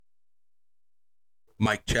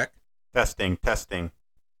Mic check. Testing.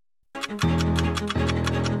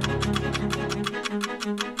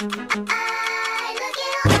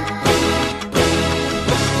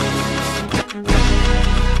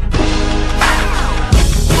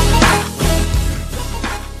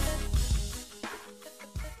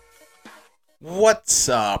 What's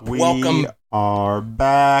up? We are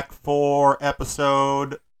back for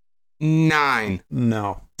episode 9.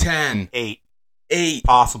 No. 10. 8. 8.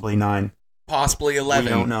 Possibly 9. Possibly 11. We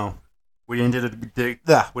don't know. We didn't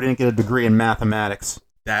get a degree in mathematics.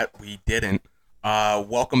 That we didn't.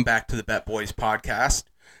 Welcome back to the Bet Boys podcast.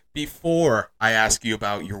 Before I ask you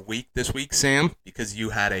about your week this week, Sam, because you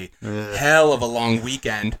had a hell of a long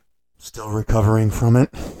weekend. Still recovering from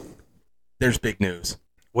it. There's big news.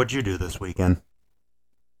 What'd you do this weekend?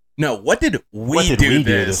 No, what did we do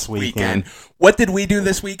this weekend? What did we do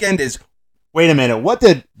this weekend is... Wait a minute, what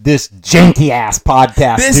did this janky-ass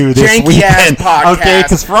podcast do this weekend? This janky-ass podcast. Okay,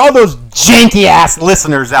 because for all those janky-ass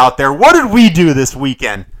listeners out there, what did we do this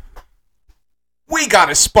weekend? We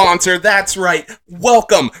got a sponsor, that's right.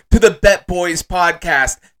 Welcome to the Bet Boys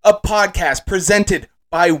podcast, a podcast presented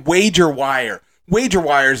by WagerWire.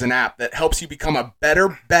 WagerWire is an app that helps you become a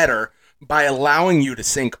better by allowing you to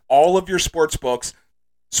sync all of your sportsbook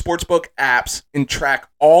apps and track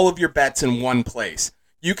all of your bets in one place.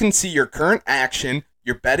 You can see your current action,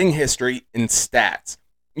 your betting history, and stats.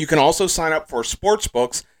 You can also sign up for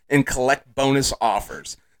sportsbooks and collect bonus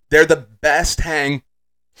offers. They're the best hang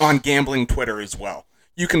on gambling Twitter as well.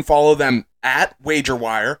 You can follow them at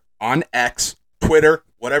WagerWire on X, Twitter,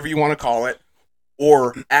 whatever you want to call it,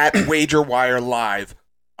 or at WagerWire Live,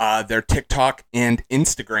 their TikTok and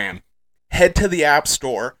Instagram. Head to the App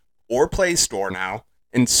Store or Play Store now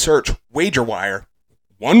and search WagerWire,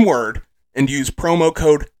 one word, and use promo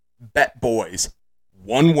code BETBOYS,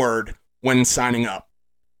 one word, when signing up.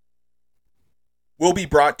 We'll be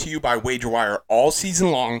brought to you by WagerWire all season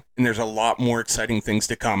long, and there's a lot more exciting things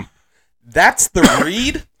to come. That's the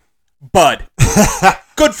read, bud.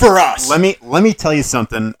 Good for us. Let me tell you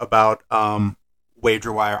something about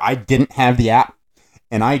WagerWire. I didn't have the app,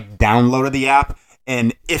 and I downloaded the app.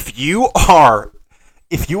 And if you are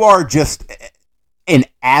just an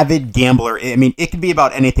avid gambler, I mean, it could be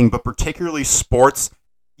about anything, but particularly sports,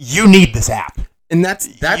 you need this app. And that's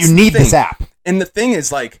you need this app. And the thing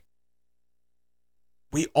is, like,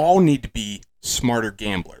 we all need to be smarter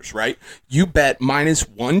gamblers, right? You bet minus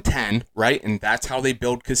 110, right? And that's how they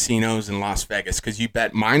build casinos in Las Vegas, because you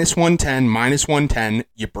bet minus 110,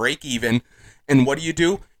 you break even, and what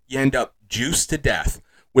do? You end up juiced to death.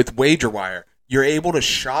 With WagerWire, you're able to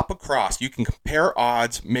shop across. You can compare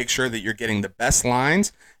odds, make sure that you're getting the best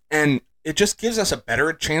lines, and it just gives us a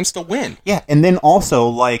better chance to win. Yeah, and then also,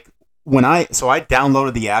 like, I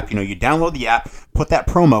downloaded the app. You know, you download the app, put that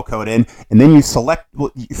promo code in, and then you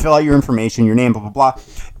fill out your information, your name, blah, blah, blah,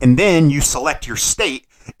 and then you select your state,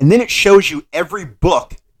 and then it shows you every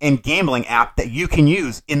book and gambling app that you can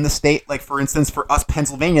use in the state. Like, for instance, for us,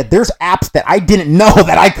 Pennsylvania, there's apps that I didn't know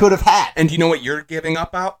that I could have had. And you know what you're giving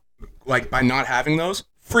up out? Like, by not having those?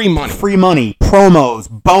 Free money, promos,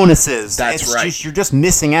 bonuses. That's right. You're just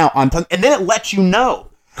missing out on tons. And then it lets you know.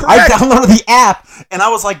 Correct. I downloaded the app, and I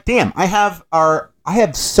was like, damn, I have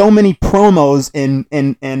so many promos in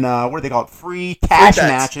what do they call it? Free cash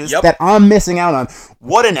matches that I'm missing out on.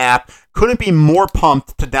 What an app. Couldn't be more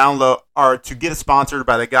pumped to download or to get it sponsored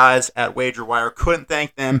by the guys at WagerWire. Couldn't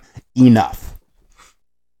thank them enough.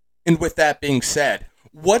 And with that being said,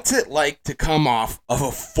 what's it like to come off of a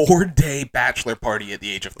 4-day bachelor party at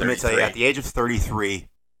the age of 33? Let me tell you, at the age of 33,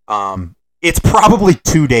 it's probably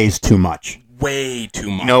 2 days too much. Way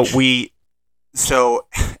too much. You know, so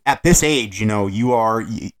at this age, you know,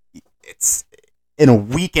 it's in a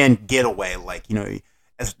weekend getaway, like, you know,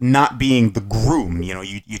 as not being the groom, you know,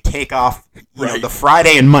 you take off, you know, the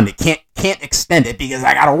Friday and Monday. Can't extend it because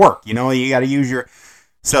I got to work, you know, you got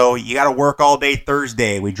to work all day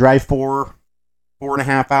Thursday. We drive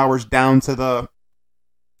 4.5 hours down to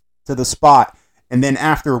the spot, and then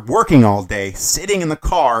after working all day, sitting in the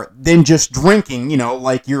car, then just drinking, you know,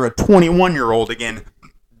 like you're a 21-year-old again.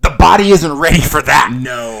 The body isn't ready for that.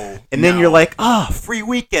 No. And then you're like, free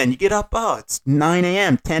weekend. You get up, it's 9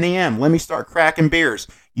 a.m., 10 a.m. Let me start cracking beers.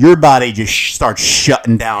 Your body just starts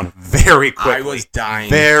shutting down very quickly. I was dying.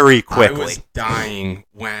 Very quickly. I was dying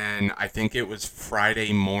when, I think it was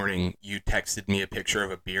Friday morning, you texted me a picture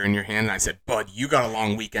of a beer in your hand, and I said, bud, you got a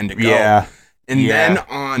long weekend to go. Yeah. And then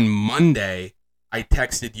on Monday, I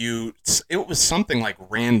texted you, it was something like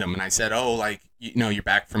random, and I said, you know, you're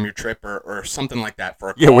back from your trip or something like that for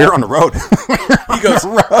a call. Yeah, we're on the road.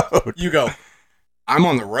 You go, I'm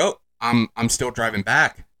on the road. I'm still driving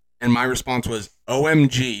back. And my response was,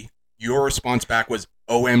 OMG. Your response back was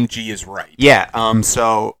OMG is right. Yeah.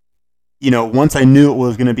 So, once I knew it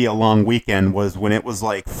was going to be a long weekend was when it was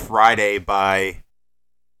like Friday by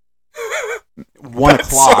 1 That's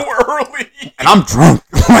o'clock. so early. And I'm drunk.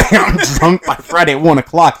 I'm drunk by Friday at 1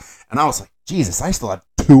 o'clock. And I was like, Jesus, I still have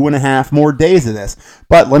 2.5 more days of this.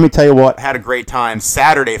 But let me tell you what, had a great time.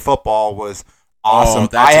 Saturday football was awesome.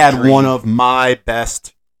 I had one of my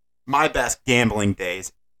best gambling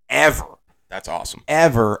days ever. That's awesome.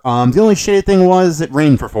 Ever. The only shitty thing was it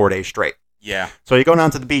rained for 4 days straight. Yeah. So you go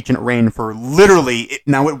down to the beach and it rained for literally,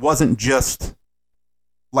 now it wasn't just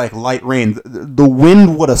like light rain. The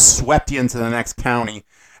wind would have swept you into the next county.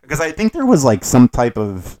 Because I think there was like some type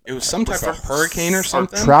of... It was some type of hurricane or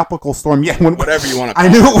something? Tropical storm. Yeah. Whatever you want to call it.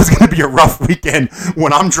 I knew it was going to be a rough weekend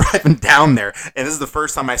when I'm driving down there. And this is the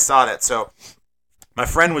first time I saw that. So my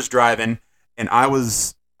friend was driving and I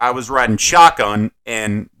was riding shotgun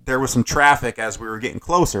and there was some traffic as we were getting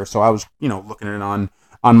closer. So I was, looking at it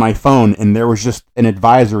on my phone and there was just an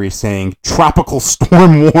advisory saying tropical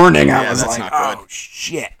storm warning. Yeah, I was that's like, not good. oh,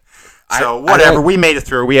 shit. So whatever, we made it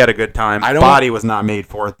through. We had a good time. Body was not made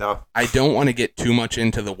for it though. I don't want to get too much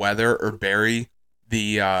into the weather or bury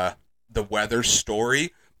the weather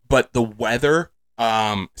story, but the weather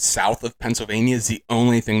south of Pennsylvania is the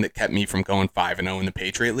only thing that kept me from going 5-0 in the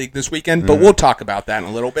Patriot League this weekend. But we'll talk about that in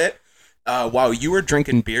a little bit. While you were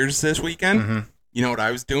drinking beers this weekend, you know what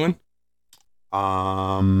I was doing?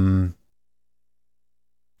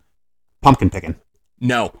 Pumpkin picking.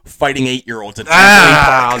 No, fighting 8-year-olds at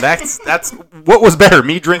that's what was better,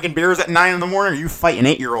 me drinking beers at 9 in the morning or you fighting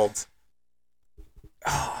 8-year-olds?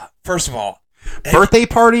 First of all, birthday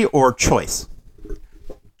party or choice?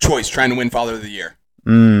 Choice, trying to win Father of the Year.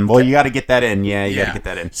 Well, you got to get that in. Yeah, you got to get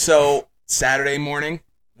that in. So Saturday morning,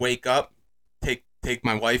 wake up, take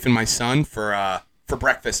my wife and my son for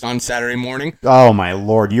breakfast on Saturday morning. Oh my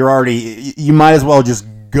Lord, you might as well just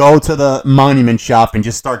go to the monument shop and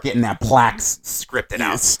just start getting that plaques scripted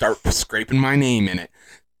out. Start scraping my name in it.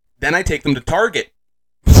 Then I take them to Target.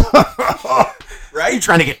 Right? You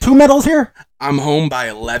trying to get 2 medals here? I'm home by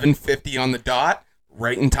 11:50 on the dot,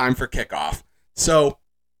 right in time for kickoff. So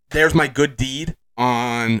there's my good deed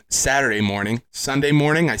on Saturday morning. Sunday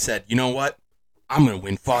morning, I said, you know what? I'm going to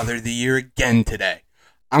win Father of the Year again today.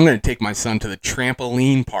 I'm going to take my son to the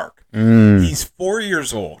trampoline park. He's 4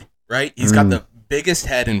 years old, right? He's got the biggest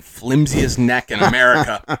head and flimsiest neck in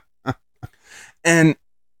America. And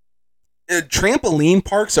trampoline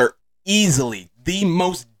parks are easily the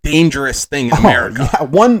most dangerous thing in America. Yeah,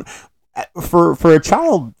 one for a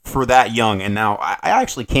child for that young, and now I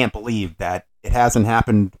actually can't believe that it hasn't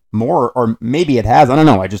happened more, or maybe it has. I don't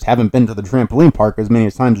know. I just haven't been to the trampoline park as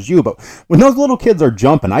many times as you. But when those little kids are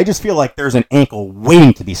jumping, I just feel like there's an ankle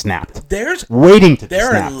waiting to be snapped. There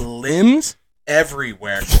are limbs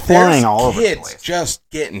everywhere, flying all over the place. Kids just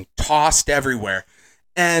getting tossed everywhere,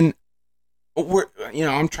 and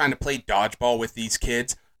I'm trying to play dodgeball with these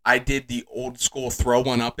kids. I did the old school throw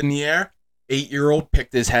one up in the air. 8-year-old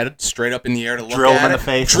picked his head straight up in the air to look drilled at him in the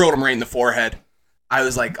face. Drilled him right in the forehead. I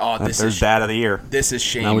was like, "Oh, this is bad of the year. This is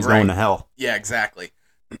shame." Now he's going to hell. Yeah, exactly.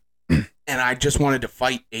 And I just wanted to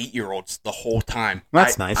fight 8-year-olds the whole time.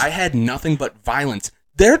 That's nice. I had nothing but violence.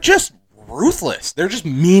 They're just ruthless. They're just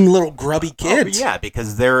mean little grubby kids. Yeah,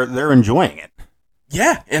 because they're enjoying it.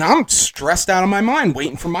 Yeah, and I'm stressed out of my mind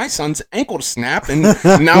waiting for my son's ankle to snap, and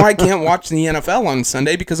now I can't watch the NFL on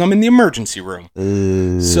Sunday because I'm in the emergency room.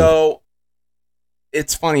 So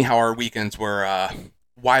it's funny how our weekends were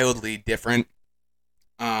wildly different.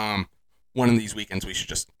 One of these weekends we should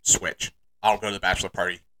just switch. I'll go to the bachelor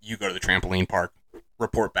party. You go to the trampoline park.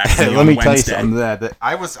 Report back to me on Wednesday. Let me tell you something. That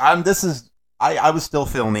I was still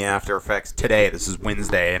feeling the after effects today. This is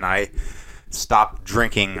Wednesday, and I stopped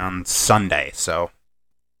drinking on Sunday. So,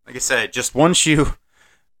 like I said, just once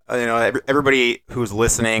everybody who's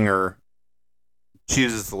listening or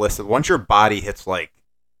chooses to listen, once your body hits like,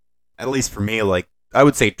 at least for me, like I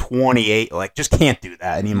would say 28, like just can't do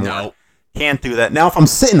that anymore. No. Can't do that. Now, if I'm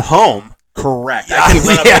sitting home, correct. I can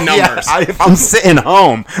run up the numbers. If I'm sitting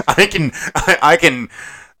home, I can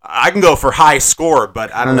go for high score,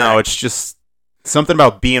 but I don't know. It's just something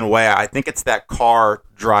about being away. I think it's that car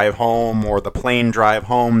drive home or the plane drive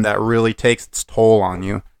home that really takes its toll on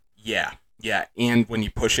you. Yeah. And when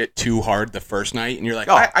you push it too hard the first night, and you're like,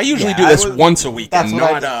 I usually do this once a week and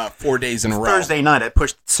not 4 days in a row. Thursday night, I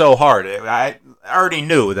pushed it so hard. I already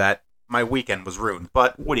knew that my weekend was ruined,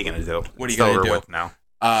 but what are you going to do? What are you going to do? With now?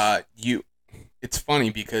 It's funny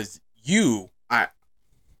because I'm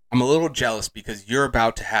a little jealous because you're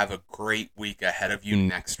about to have a great week ahead of you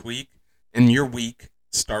next week, and your week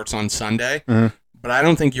starts on Sunday. but I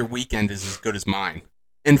don't think your weekend is as good as mine.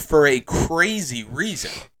 And for a crazy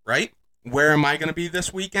reason, right? Where am I going to be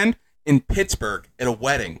this weekend? In Pittsburgh at a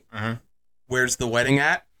wedding. Mm-hmm. Where's the wedding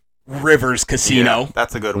at? Rivers Casino. Yeah,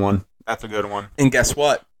 that's a good one. And guess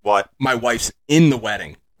what? What? My wife's in the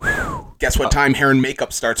wedding. Guess what time hair and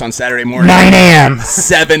makeup starts on Saturday morning? 9 a.m.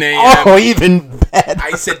 7 a.m. Oh, even better.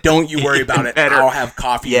 I said, don't you worry about it. Better. I'll have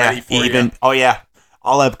coffee ready for you. Oh, yeah.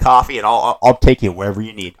 I'll have coffee, and I'll take you wherever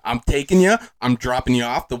you need. I'm taking you. I'm dropping you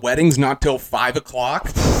off. The wedding's not till 5 o'clock,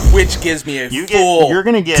 which gives me a full day.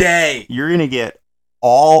 You're going to get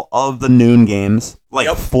all of the noon games,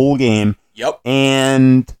 full game. Yep.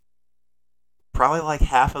 And probably like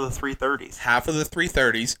half of the 3:30s. Half of the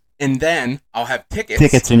 3:30s. And then I'll have tickets.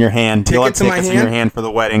 Tickets in your hand. You'll have tickets in your hand for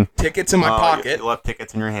the wedding. Tickets in my pocket. You'll have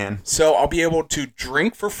tickets in your hand. So I'll be able to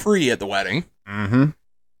drink for free at the wedding. Mm-hmm.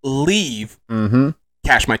 Leave. Mm-hmm.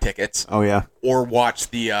 Cash my tickets. Oh, yeah. Or watch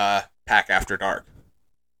the Pack After Dark.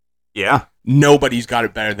 Yeah. Nobody's got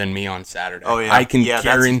it better than me on Saturday. Oh, yeah. I can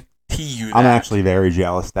guarantee you that. I'm actually very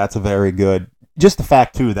jealous. That's a very good... Just the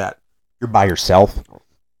fact, too, that you're by yourself.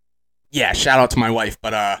 Yeah, shout out to my wife,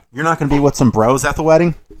 but... You're not going to be with some bros at the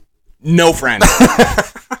wedding? No friends.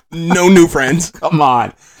 No new friends. Come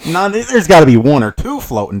on. None. There's got to be one or two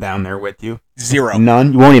floating down there with you. Zero.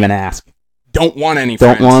 None? You won't even ask. Don't want any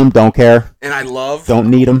friends. Don't want them, don't care. And I love... Don't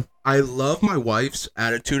need them. I love my wife's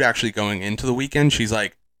attitude actually going into the weekend. She's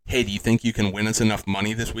like, hey, do you think you can win us enough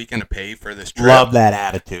money this weekend to pay for this trip? Love that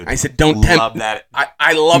attitude. I said, don't tempt... Love that.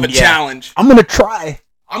 I love a challenge. I'm going to try.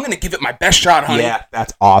 I'm going to give it my best shot, honey. Yeah,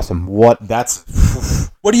 that's awesome. What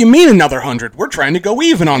do you mean another 100? We're trying to go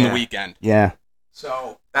even on the weekend. Yeah.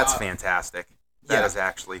 So that's fantastic. That is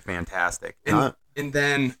actually fantastic. And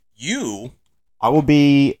then you... I will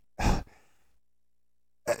be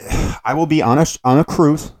on a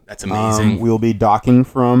cruise. That's amazing. We'll be docking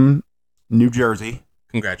from New Jersey.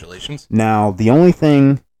 Congratulations. Now, the only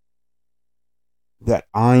thing that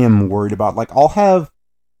I am worried about,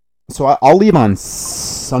 I'll leave on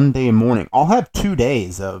Sunday morning. I'll have 2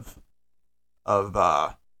 days of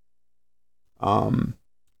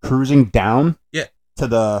cruising down to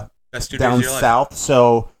the down south.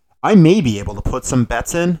 So I may be able to put some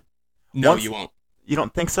bets in. No, you won't. You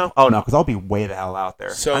don't think so? Oh, no, because I'll be way the hell out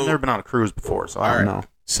there. So, I've never been on a cruise before, so I don't know.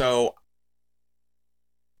 So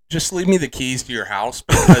just leave me the keys to your house,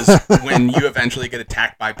 because when you eventually get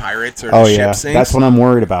attacked by pirates or the ship sinks... That's what I'm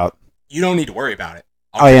worried about. You don't need to worry about it.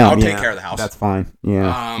 I'll take care of the house. That's fine.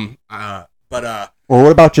 Yeah. Or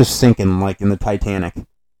what about just sinking, like in the Titanic?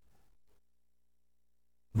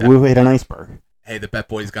 We hit an iceberg. Hey, the Bet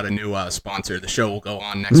Boys got a new sponsor. The show will go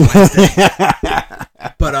on next Wednesday.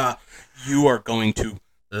 But you are going to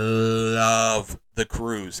love the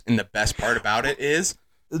cruise, and the best part about it is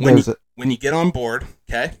when you get on board,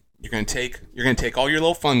 okay, you're gonna take all your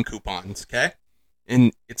little fun coupons, okay,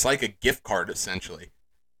 and it's like a gift card essentially.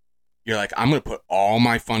 You're like, I'm going to put all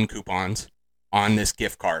my fun coupons on this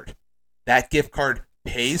gift card. That gift card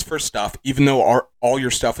pays for stuff, even though all your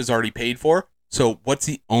stuff is already paid for. So what's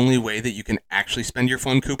the only way that you can actually spend your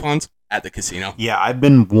fun coupons? At the casino. Yeah, I've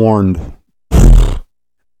been warned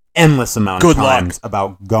endless amount of times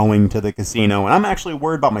about going to the casino. And I'm actually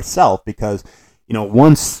worried about myself because,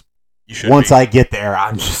 once I get there,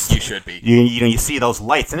 I'm just... You should be. You see those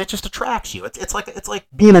lights, and it just attracts you. It's like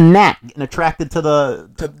being a gnat getting attracted to the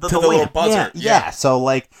little buzzer. Yeah. So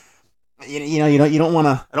you don't want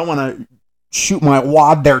to. I don't want to shoot my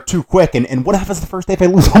wad there too quick. And what happens the first day if I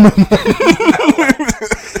lose all my money?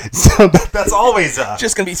 So that's always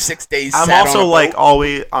just gonna be 6 days. I'm also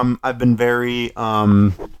always. I've been very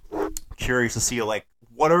curious to see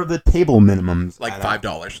what are the table minimums? Like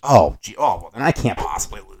 $5. Oh, gee. Oh, well, then I can't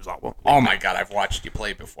possibly lose all. Oh my God, I've watched you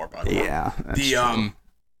play before, buddy. Yeah.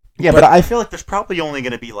 Yeah, but I feel like there's probably only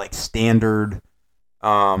going to be standard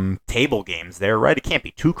table games there, right? It can't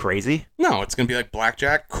be too crazy. No, it's going to be like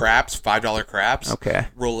blackjack, craps, $5 craps. Okay.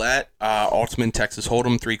 Roulette, Ultimate Texas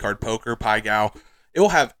Hold'em, 3-card poker, Pai Gow. It will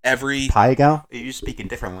have every... Pai Gow? Are you speaking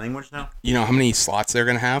different language now? You know how many slots they're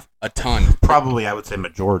going to have? A ton. Probably, I would say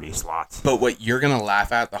majority slots. But what you're going to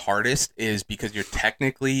laugh at the hardest is because you're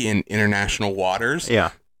technically in international waters.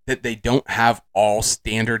 Yeah. That they don't have all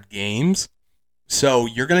standard games. So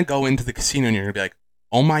you're going to go into the casino and you're going to be like,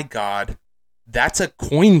 oh my God, that's a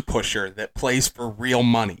coin pusher that plays for real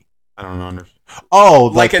money. I don't understand. Oh,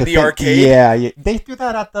 like at the arcade? Yeah. They do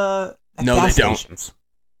that at the gas they don't. stations.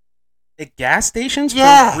 at gas stations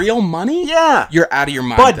Yeah. for real money? Yeah. You're out of your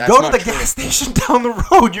mind. But That's go to not the true. gas station down the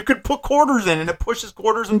road. You could put quarters in, and it pushes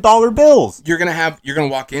quarters and dollar bills. You're gonna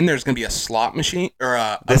walk in. There's gonna be a slot machine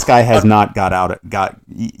or This guy has not got out.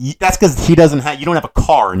 That's because he doesn't have. You don't have a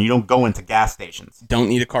car, and you don't go into gas stations. Don't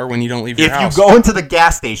need a car when you don't leave your house. If you go into the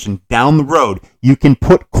gas station down the road, you can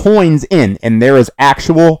put coins in, and there is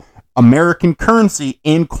actual American currency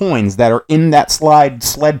in coins that are in that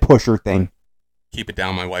sled pusher thing. Keep it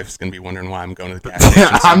down. My wife's gonna be wondering why I'm going to the gas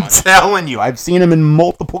station so I'm much. telling you, I've seen them in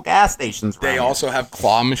multiple gas stations. They also have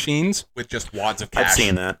claw machines with just wads of cash. I've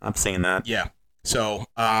seen that. Yeah. So,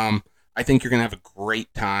 I think you're gonna have a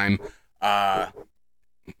great time. The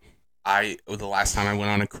last time I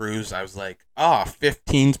went on a cruise, I was like,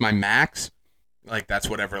 15's my max. Like that's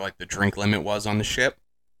whatever like the drink limit was on the ship.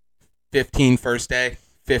 15 first day,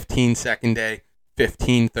 15 second day,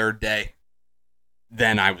 15 third day.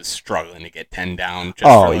 Then I was struggling to get 10 down just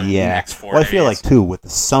for the next 4 days. I feel like too with the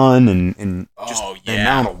sun and just the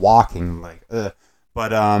amount of walking,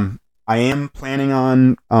 But I am planning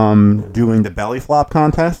on doing the belly flop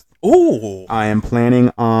contest. Ooh. I am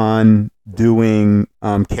planning on doing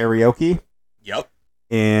karaoke. Yep.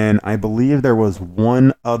 And I believe there was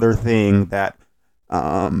one other thing that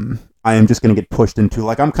I am just going to get pushed into.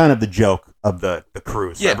 Like I'm kind of the joke of the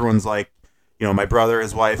cruise. Yeah. Everyone's like, my brother,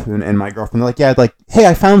 his wife, and my girlfriend are like, like, hey,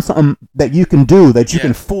 I found something that you can do that you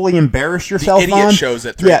can fully embarrass yourself the idiot on. shows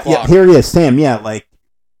at 3 o'clock. Yeah, here he is, Sam. Yeah, like,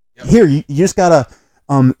 here, you just got to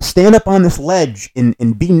stand up on this ledge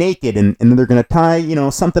and be naked, and they're going to tie,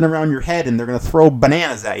 something around your head, and they're going to throw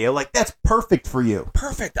bananas at you. Like, that's perfect for you.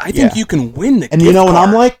 Perfect. I think you can win the and gift and card.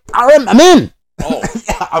 I'm like, all right, I'm in. Oh.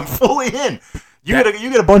 Yeah, I'm fully in. You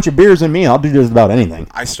get a bunch of beers in me, I'll do just about anything.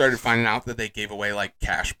 I started finding out that they gave away like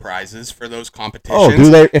cash prizes for those competitions. Oh, do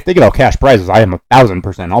they? If they get all cash prizes, I am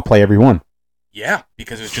 1,000%. I'll play every one. Yeah,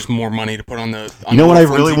 because it's just more money to put on the. You know what I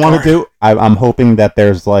really want to do? I'm hoping that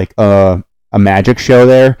there's like a magic show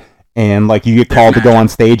there, and like you get called to go on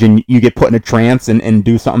stage, and you get put in a trance and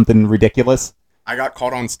do something ridiculous. I got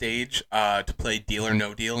called on stage to play Deal or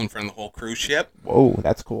No Deal in front of the whole cruise ship. Whoa,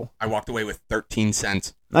 that's cool. I walked away with 13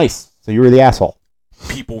 cents. Nice. So you were the asshole.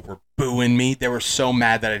 People were booing me. They were so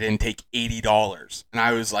mad that I didn't take $80. And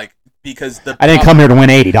I was like, because I didn't come here to win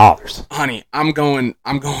 $80. Honey, I'm going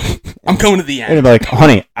to the end. And they're like,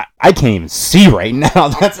 honey, I can't even see right now.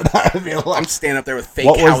 That's what I feel like. I'm standing up there with fake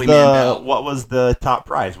Howie Mandel. What was the top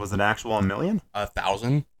prize? Was it actual $1 million?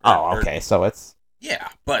 1,000. Oh, okay. So it's... Yeah,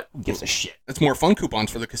 but... Who gives a shit? It's more fun coupons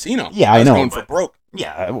for the casino. Yeah, I know. Going for broke.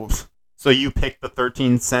 Yeah. So you picked the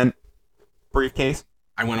 13-cent briefcase?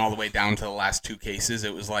 I went all the way down to the last 2 cases.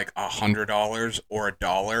 It was like $100 or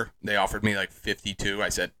 $1. They offered me like 52. I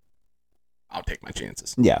said, I'll take my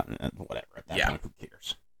chances. Yeah, whatever. At that point, who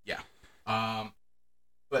cares? Yeah.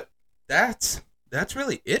 But that's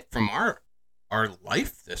really it from our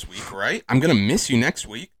life this week, right? I'm gonna miss you next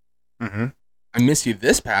week. Mm-hmm. I miss you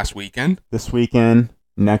this past weekend. This weekend,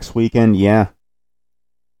 next weekend, yeah.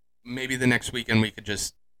 Maybe the next weekend we could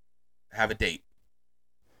just have a date.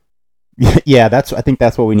 Yeah, I think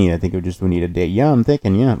that's what we need. I think we need a date. Yeah, I'm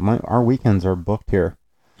thinking, our weekends are booked here.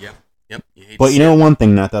 Yep. But you know one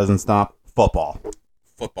thing that doesn't stop? Football,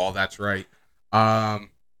 that's right. I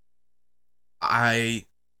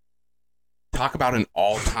talk about an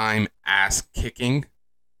all-time ass-kicking.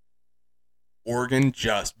 Oregon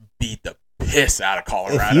just beat the piss out of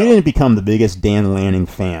Colorado. If you didn't become the biggest Dan Lanning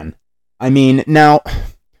fan, I mean, now...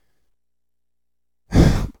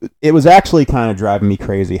 It was actually kind of driving me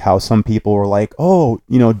crazy how some people were like, oh,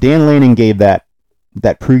 Dan Lanning gave that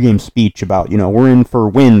pregame speech about, we're in for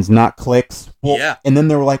wins, not clicks. Well, yeah. And then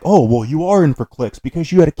they were like, oh, well, you are in for clicks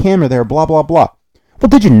because you had a camera there, blah, blah, blah. Well,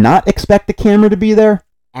 did you not expect the camera to be there?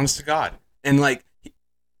 Honest to God. And, like,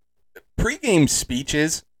 pregame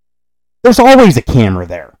speeches... There's always a camera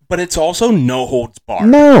there. But it's also no holds barred.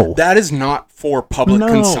 No. That is not for public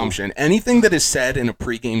consumption. Anything that is said in a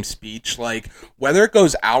pregame speech, like whether it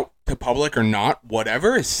goes out to public or not,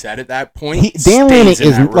 whatever is said at that point, Dan Lanning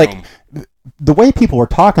is like the way people were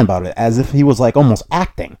talking about it as if he was like almost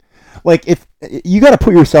acting. Like if you got to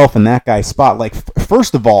put yourself in that guy's spot. Like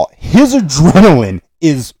first of all, his adrenaline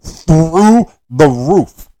is through the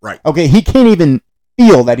roof. Right. Okay, he can't even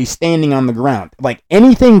feel that he's standing on the ground. Like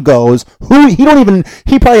anything goes. He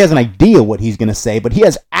probably has an idea what he's going to say, but he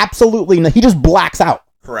has absolutely he just blacks out.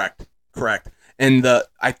 Correct. And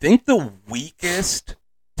I think the weakest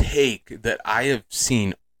take that I have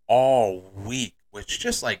seen all week, which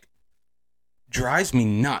just like drives me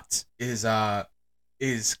nuts, is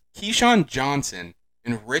Keyshawn Johnson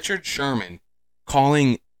and Richard Sherman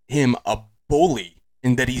calling him a bully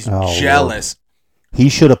and that he's jealous He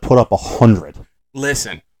should have put up 100.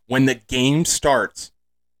 Listen, when the game starts,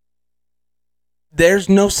 there's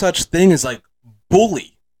no such thing as like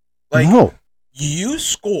bully. Like, no. You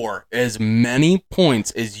score as many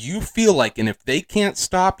points as you feel like, and if they can't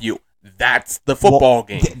stop you, that's the football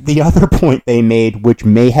game. The other point they made, which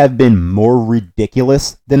may have been more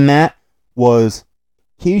ridiculous than that, was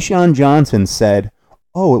Keyshawn Johnson said,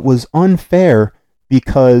 "Oh, it was unfair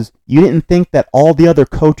because you didn't think that all the other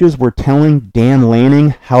coaches were telling Dan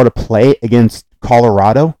Lanning how to play against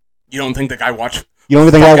Colorado." You don't think the guy watched? You don't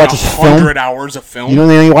think the guy watches 100 hours of film? You don't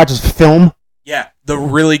think he watches film? Yeah, the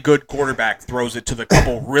really good quarterback throws it to the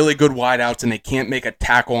couple really good wideouts, and they can't make a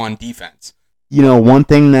tackle on defense. You know, one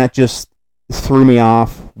thing that just threw me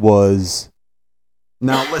off was,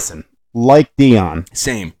 now listen, like Dion,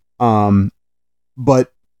 same.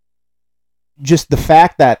 But just the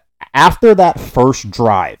fact that after that first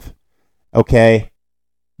drive, okay,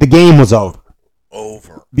 the game was over.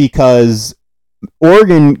 Because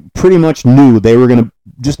Oregon pretty much knew they were going to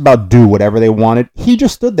just about do whatever they wanted. He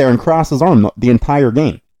just stood there and crossed his arm the entire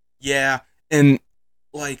game. Yeah, and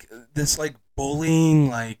like this like bullying,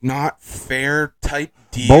 like not fair type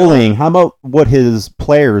deal. Bullying. How about what his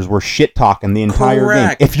players were shit talking the entire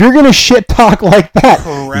Correct. game? If you're going to shit talk like that,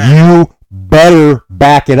 Correct. you better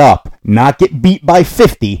back it up. Not get beat by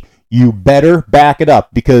 50. You better back it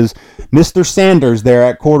up, because Mr. Sanders there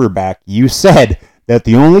at quarterback, you said that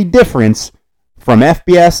the only difference from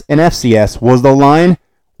FBS and FCS was the line.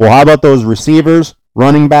 Well, how about those receivers,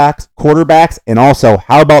 running backs, quarterbacks, and also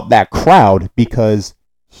how about that crowd? Because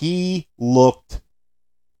he looked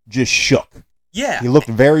just shook. Yeah. He looked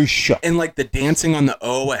very shook. And like the dancing on the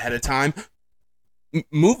O ahead of time,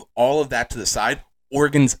 move all of that to the side.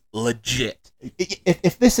 Oregon's legit.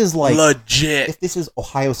 If this is like legit, if this is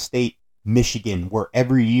Ohio State, Michigan, where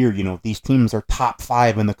every year, you know, these teams are top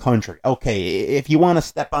 5 in the country. Okay, if you want to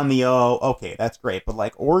step on the O, okay, that's great. But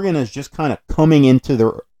like Oregon is just kind of coming into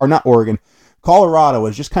their, or not Oregon, Colorado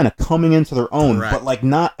is just kind of coming into their own, Correct. but like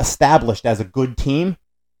not established as a good team.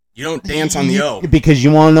 You don't dance on the O. Because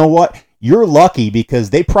you want to know what? You're lucky,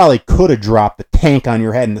 because they probably could have dropped the tank on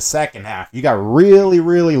your head in the second half. You got really,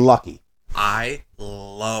 really lucky. I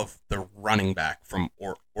love the running back from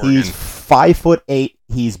Oregon. He's 5'8".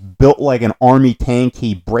 He's built like an army tank.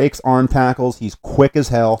 He breaks arm tackles. He's quick as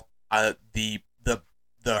hell. The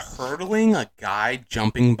hurdling a guy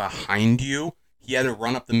jumping behind you, he had to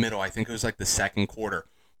run up the middle. I think it was like the second quarter,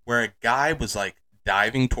 where a guy was like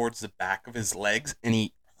diving towards the back of his legs and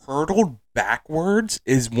he hurdled backwards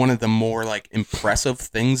is one of the more like impressive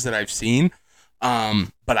things that I've seen.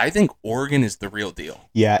 But I think Oregon is the real deal.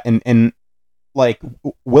 Yeah, and like,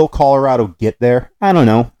 will Colorado get there? I don't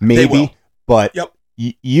know, maybe. But yep.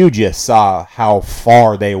 You just saw how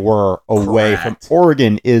far they were away from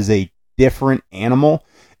Oregon. Is a different animal.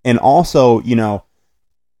 And also, you know,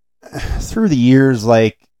 through the years,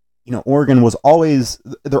 like, you know, Oregon was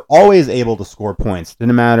they're always able to score points.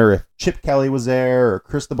 Didn't matter if Chip Kelly was there or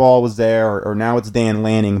Cristobal was there or now it's Dan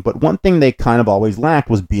Lanning. But one thing they kind of always lacked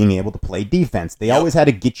was being able to play defense. They always had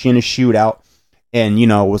to get you in a shootout, and, you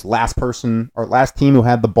know, it was last team who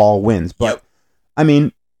had the ball wins. But, I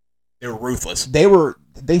mean, they were ruthless.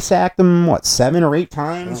 They sacked them, what, 7 or 8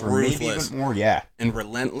 times? Or ruthless. Maybe even more, yeah. And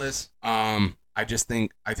relentless. I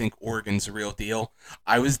think Oregon's the real deal.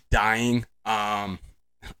 I was dying. I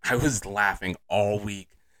was laughing all week.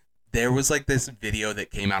 There was like this video that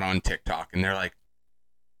came out on TikTok, and they're like,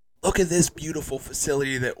 look at this beautiful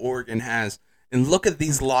facility that Oregon has, and look at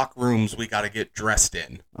these locker rooms we got to get dressed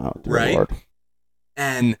in. Oh, dear right? Lord.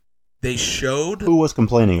 And they showed... Who was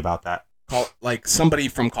complaining about that? Like somebody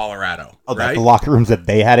from Colorado. Oh, right? the locker rooms that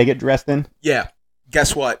they had to get dressed in? Yeah.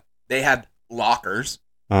 Guess what? They had lockers.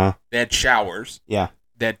 They had showers. Yeah.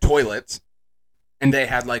 They had toilets. And they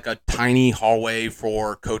had like a tiny hallway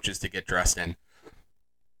for coaches to get dressed in.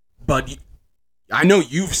 But I know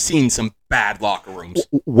you've seen some bad locker rooms.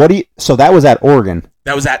 So that was at Oregon.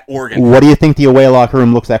 That was at Oregon. What do you think the away locker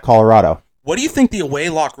room looks at Colorado? What do you think the away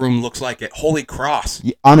locker room looks like at Holy Cross?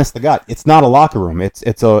 Honest to God, it's not a locker room. It's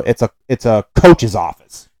a coach's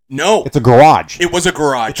office. No. It's a garage. It was a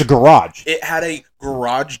garage. It's a garage. It had a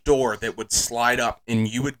garage door that would slide up, and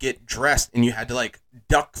you would get dressed, and you had to like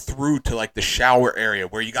duck through to like the shower area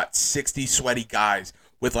where you got 60 sweaty guys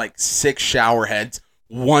with like 6 shower heads,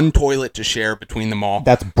 1 toilet to share between them all.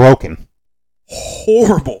 That's broken.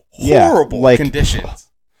 Horrible conditions.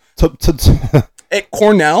 At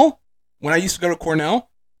Cornell, when I used to go to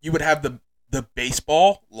Cornell, you would have the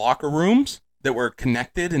baseball locker rooms that were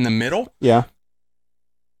connected in the middle. Yeah.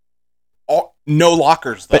 No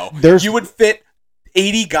lockers, though. You would fit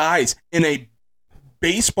 80 guys in a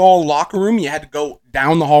baseball locker room, you had to go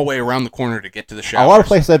down the hallway around the corner to get to the showers. A lot of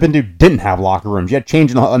places I've been to didn't have locker rooms. You had to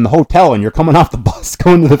change in the hotel, and you're coming off the bus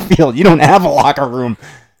going to the field. You don't have a locker room.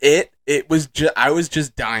 It was just, I was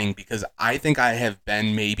just dying because I think I have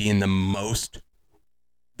been maybe in the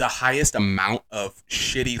highest amount of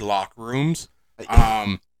shitty locker rooms.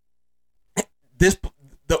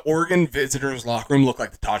 The Oregon visitors' locker room looked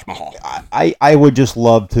like the Taj Mahal. I would just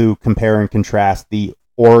love to compare and contrast the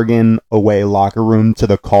Oregon away locker room to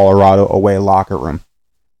the Colorado away locker room.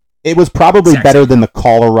 It was probably better than the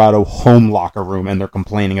Colorado home locker room, and they're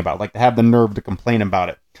complaining about it. Like, to have the nerve to complain about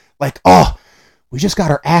it. Like, oh, we just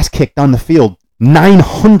got our ass kicked on the field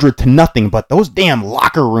 900-0, but those damn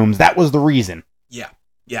locker rooms, that was the reason. Yeah,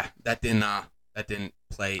 that didn't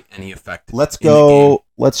play any effect. Let's go.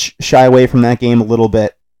 Let's shy away from that game a little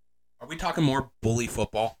bit. Are we talking more bully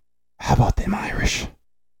football? How about them Irish?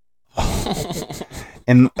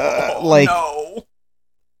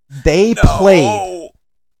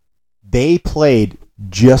 They played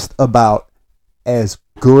just about as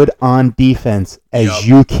good on defense as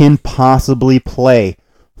you can possibly play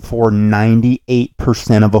for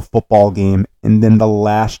 98% of a football game, and then the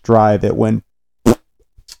last drive it went.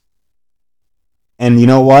 And you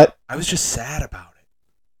know what? I was just sad about it.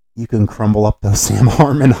 You can crumble up those Sam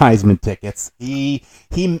Hartman Heisman tickets. He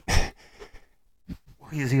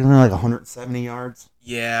was only like 170 yards.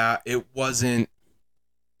 Yeah, it wasn't.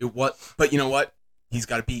 But you know what? He's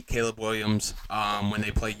got to beat Caleb Williams when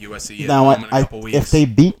they play USC in a couple weeks. If they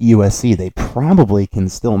beat USC, they probably can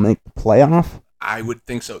still make the playoff. I would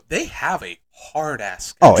think so. They have a hard ass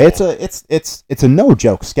schedule. Oh, it's a no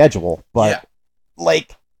joke schedule. But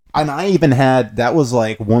and I even had, that was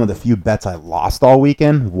like one of the few bets I lost all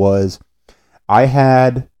weekend. Was I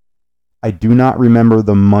do not remember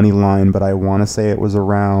the money line, but I want to say it was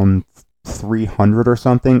around 300 or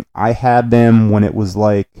something. I had them when it was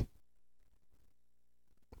like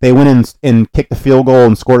they went in and kicked the field goal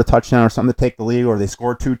and scored a touchdown or something to take the lead, or they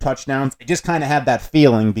scored 2 touchdowns. I just kind of had that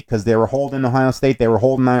feeling because they were holding Ohio State,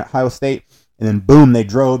 and then boom, they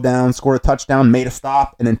drove down, scored a touchdown, made a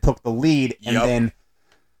stop, and then took the lead, and then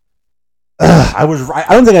I was right.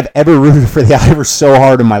 I don't think I've ever rooted for the Irish so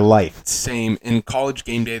hard in my life. Same. In College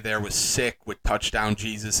Game Day, there was sick with touchdown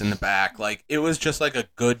Jesus in the back. Like, it was just like a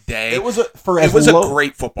good day. It was a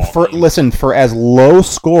great football game. Listen, for as low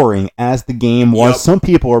scoring as the game was, some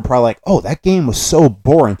people were probably like, "Oh, that game was so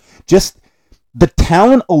boring." Just the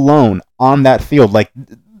talent alone on that field, like,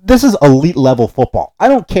 this is elite level football. I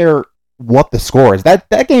don't care what the score is. That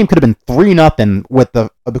game could have been 3-0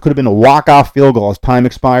 it could have been a walk-off field goal as time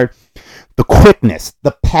expired. The quickness,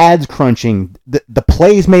 the pads crunching, the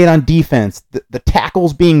plays made on defense, the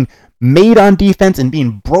tackles being made on defense and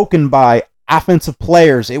being broken by offensive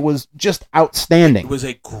players. It was just outstanding. It was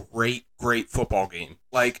a great, great football game.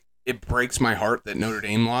 Like, it breaks my heart that Notre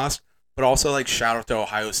Dame lost, but also, like, shout out to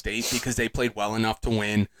Ohio State because they played well enough to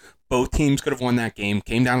win. Both teams could have won that game.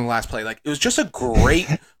 Came down to the last play. Like, it was just a great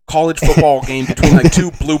college football game between like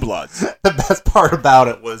two blue bloods. The best part about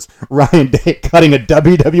it was Ryan Day cutting a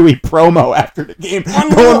WWE promo after the game,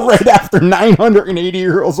 going right after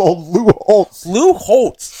 980-year-old Lou Holtz. Lou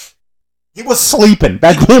Holtz. He was sleeping.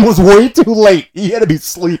 That game was way too late. He had to be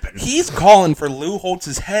sleeping. He's calling for Lou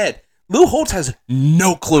Holtz's head. Lou Holtz has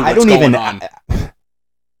no clue what's going on.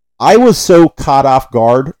 I was so caught off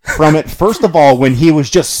guard from it. First of all, when he was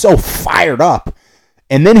just so fired up,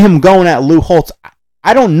 and then him going at Lou Holtz.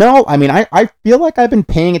 I don't know. I mean, I feel like I've been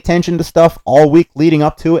paying attention to stuff all week leading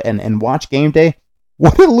up to it and watch game day.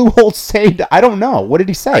 What did Lou Holtz say? I don't know. What did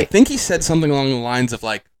he say? I think he said something along the lines of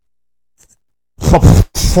like,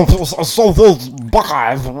 so those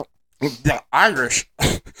Buckeyes. The Irish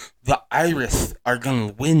are going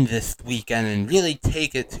to win this weekend and really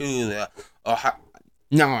take it to the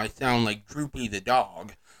now I sound like Droopy the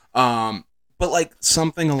dog. But like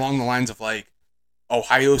something along the lines of like,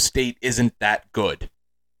 Ohio State isn't that good.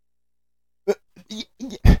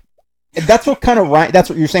 That's what kind of Ryan. That's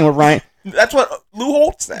what you're saying with Ryan. That's what Lou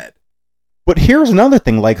Holtz said. But here's another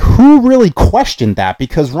thing: like, who really questioned that?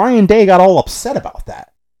 Because Ryan Day got all upset about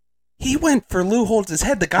that. He went for Lou Holtz's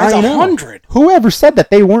head. The guy's 100. Whoever said that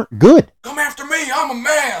they weren't good? Come after me! I'm a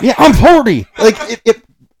man. Yeah, I'm 40. Like,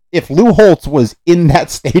 if Lou Holtz was in that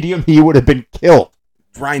stadium, he would have been killed.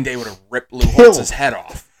 Ryan Day would have ripped Lou Holtz's head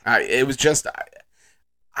off. It was just.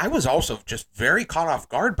 I was also just very caught off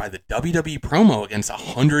guard by the WWE promo against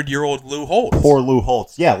 100-year-old Lou Holtz. Poor Lou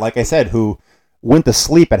Holtz. Yeah, like I said, who went to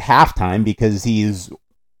sleep at halftime because he's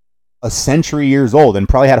a century years old and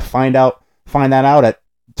probably had to find that out at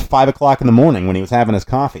 5 o'clock in the morning when he was having his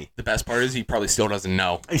coffee. The best part is he probably still doesn't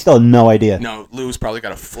know. He still had no idea. No, Lou's probably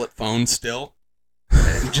got a flip phone still.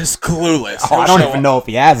 Just clueless. I don't even know if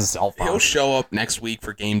he has a cell phone. He'll show up next week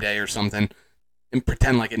for game day or something and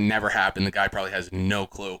pretend like it never happened. The guy probably has no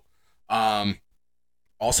clue.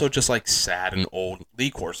 Also, just like sad and old.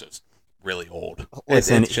 Lee Corso's really old.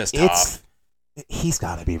 Listen, it's just tough. He's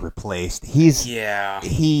got to be replaced. And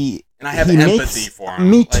I have empathy for him.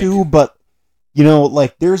 Me too, but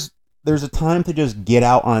like there's a time to just get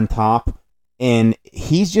out on top, and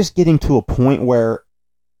he's just getting to a point where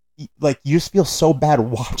like you just feel so bad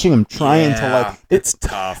watching him trying to like. It's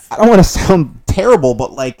tough. I don't want to sound terrible,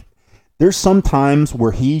 but like there's some times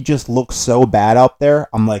where he just looks so bad out there.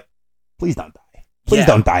 I'm like, please don't die. Please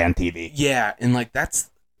don't die on TV. Yeah, and like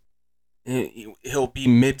he'll be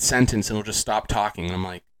mid-sentence and he'll just stop talking. And I'm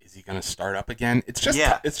like, is he going to start up again? It's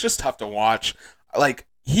just tough to watch. Like,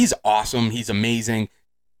 he's awesome. He's amazing.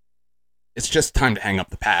 It's just time to hang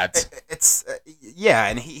up the pads.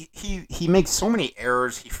 And he makes so many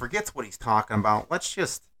errors. He forgets what he's talking about. Let's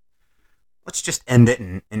just end it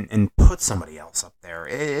and put somebody else up there.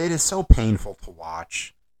 It is so painful to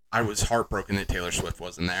watch. I was heartbroken that Taylor Swift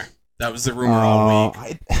wasn't there. That was the rumor all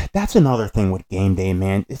week. That's another thing with game day,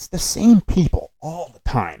 man. It's the same people all the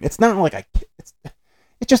time. It's not like it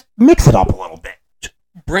just mix it up a little bit.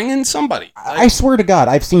 Bring in somebody. I swear to God,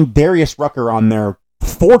 I've seen Darius Rucker on there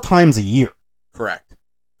 4 times a year. Correct.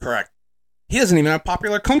 He doesn't even have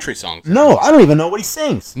popular country songs. No, I don't even know what he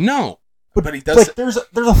sings. No. But he does. Like, there's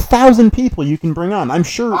 1,000 people you can bring on. I'm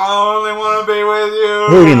sure. I only want to be with you.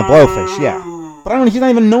 Hootie and the Blowfish, yeah. But he's not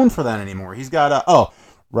even known for that anymore. He's got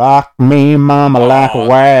rock me, mama, like a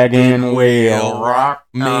wagon wheel. Rock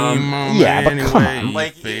me, mama. Yeah, but come on,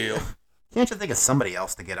 like, can't you think of somebody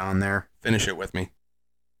else to get on there? Finish it with me.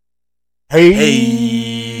 Hey,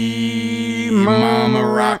 mama,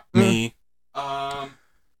 rock me.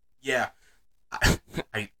 Yeah.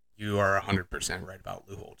 You are 100% right about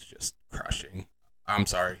Lou Holtz just crushing. I'm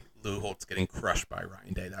sorry, Lou Holtz getting crushed by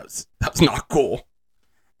Ryan Day. That was not cool.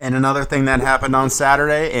 And another thing that happened on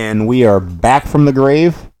Saturday, and we are back from the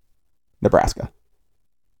grave, Nebraska.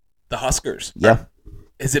 The Huskers. Yeah.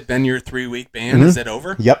 Has it been your 3-week ban? Mm-hmm. Is it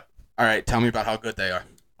over? Yep. All right, tell me about how good they are.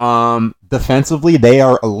 Defensively, they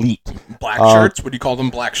are elite. Black shirts? What do you call them,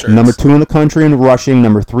 black shirts? Number 2 in the country in rushing,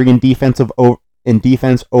 number 3 in defense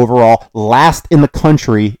overall, last in the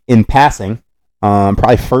country in passing,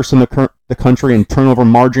 probably first in the country in turnover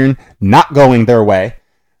margin, not going their way.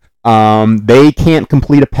 They can't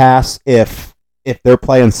complete a pass if they're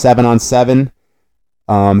playing 7-on-7.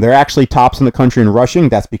 They're actually tops in the country in rushing.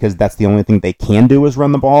 That's because that's the only thing they can do is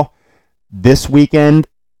run the ball. This weekend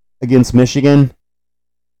against Michigan,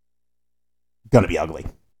 gonna be ugly.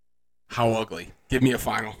 How ugly? Give me a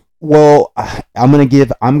final. Well, I'm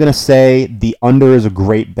gonna say the under is a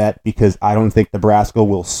great bet because I don't think Nebraska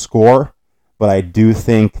will score, but I do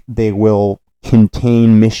think they will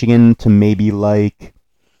contain Michigan to maybe like,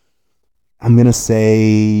 I'm gonna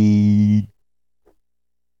say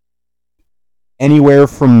anywhere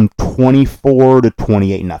from 24 to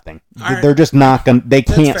 28-0. Right. They're just not gonna. They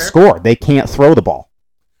can't score. They can't throw the ball.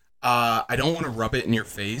 I don't want to rub it in your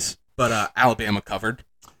face, but Alabama covered.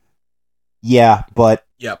 Yeah, but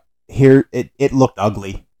yep. Here it looked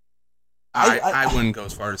ugly. I wouldn't go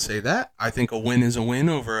as far to say that. I think a win is a win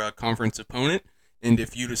over a conference opponent, and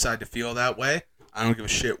if you decide to feel that way, I don't give a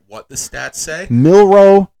shit what the stats say.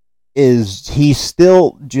 Milroe he's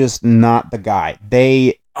still just not the guy.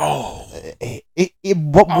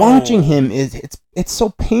 Watching him it's so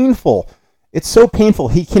painful. It's so painful.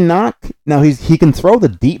 He cannot now. He can throw the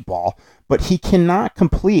deep ball, but he cannot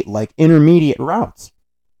complete like intermediate routes.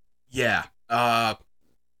 Yeah.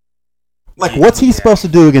 What's he supposed to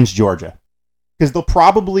do against Georgia? Because they'll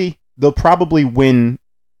probably win.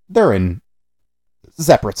 They're in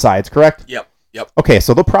separate sides, correct? Yep. Okay,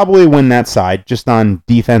 so they'll probably win that side just on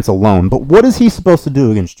defense alone. But what is he supposed to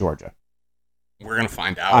do against Georgia? We're gonna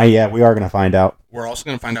find out. Yeah, we are gonna find out. We're also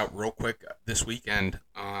gonna find out real quick this weekend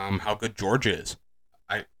how good Georgia is.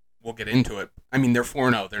 We'll get into it. I mean, they're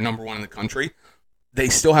 4-0. They're number 1 in the country. They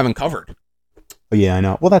still haven't covered. Oh, yeah, I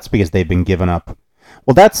know. Well, that's because they've been giving up.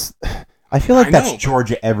 Well, I feel like that's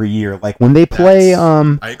Georgia every year. Like when they play,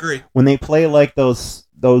 I agree. When they play like those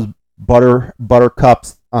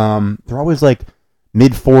buttercups, they're always like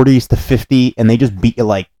mid-40s to 50, and they just beat you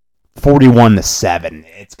like 41-7.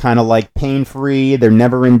 It's kind of like pain-free. They're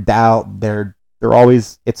never in doubt. They're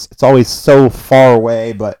always it's always so far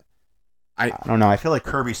away. But I don't know. I feel like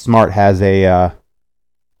Kirby Smart has a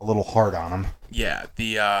little heart on him. Yeah.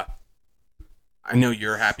 I know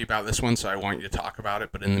you're happy about this one, so I want you to talk about it.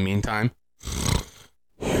 But in the meantime,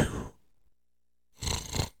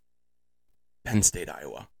 Penn State,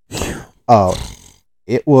 Iowa. Oh,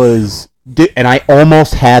 It was, and I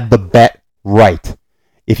almost had the bet right.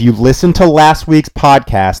 If you listen to last week's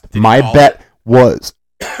podcast, my bet was,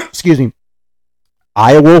 excuse me,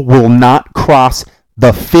 Iowa will not cross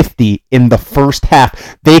the 50 in the first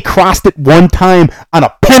half. They crossed it one time on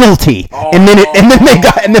a penalty, and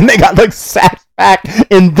then they got like sacked back,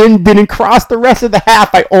 and then didn't cross the rest of the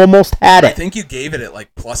half. I almost had it. I think you gave it at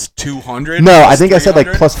like plus 200. No, I think 300? I said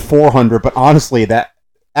like plus 400. But honestly, that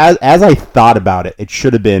as I thought about it, it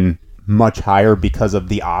should have been much higher because of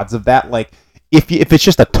the odds of that. Like if it's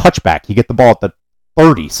just a touchback, you get the ball at the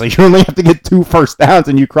 30, so you only have to get 2 first downs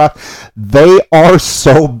and you cross. They are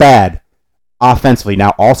so bad offensively.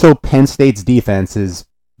 Now, also, Penn State's defense is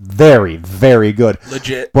very, very good.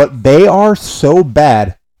 Legit. But they are so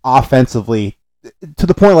bad offensively to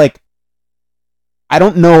the point, like, I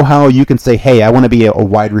don't know how you can say, hey, I want to be a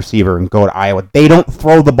wide receiver and go to Iowa. They don't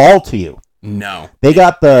throw the ball to you. No. They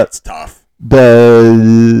got it's tough.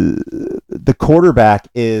 The quarterback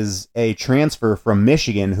is a transfer from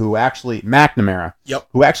Michigan McNamara,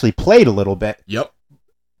 who actually played a little bit. Yep.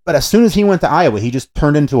 But as soon as he went to Iowa, he just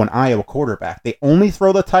turned into an Iowa quarterback. They only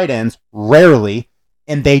throw the tight ends, rarely,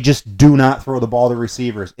 and they just do not throw the ball to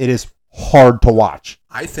receivers. It is hard to watch.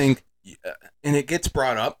 I think, and it gets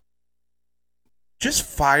brought up, just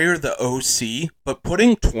fire the OC, but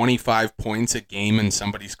putting 25 points a game in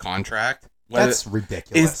somebody's contract, that's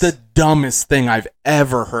ridiculous. Is the dumbest thing I've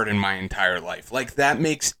ever heard in my entire life. Like, that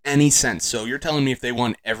makes any sense. So you're telling me if they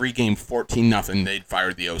won every game 14-0, they'd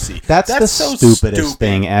fire the OC. That's the so stupidest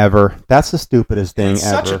thing ever. That's the stupidest thing it's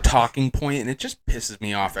ever. Such a talking point, and it just pisses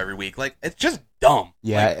me off every week. Like, it's just dumb.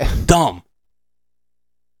 Yeah. Like, dumb.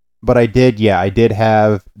 But I did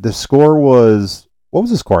have, the score was, what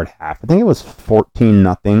was the score at half? I think it was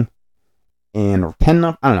 14-0 or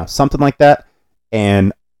 10-0. I don't know, something like that.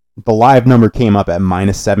 And the live number came up at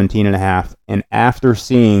minus 17.5, and after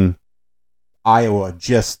seeing Iowa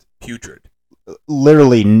just putrid,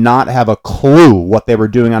 literally not have a clue what they were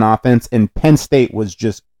doing on offense, and Penn State was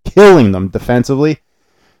just killing them defensively,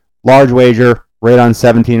 large wager, right on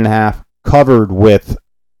 17.5, covered without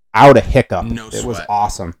a hiccup. No sweat. It was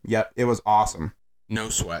awesome. Yep, it was awesome. No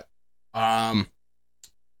sweat. We're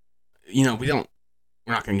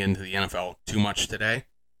not going to get into the NFL too much today.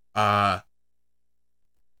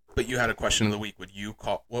 But you had a question of the week. Would you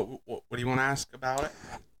call? What do you want to ask about it?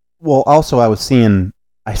 Well, also I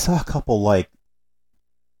saw a couple like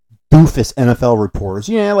doofus NFL reporters,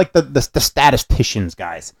 like the statisticians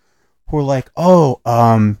guys, who were like,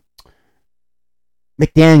 McDaniel,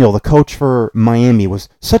 the coach for Miami, was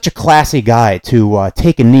such a classy guy to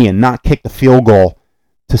take a knee and not kick the field goal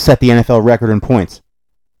to set the NFL record in points.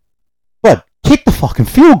 But kick the fucking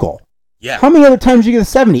field goal. Yeah. How many other times you get a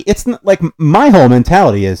 70? It's not like, my whole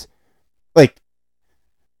mentality is like,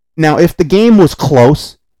 now if the game was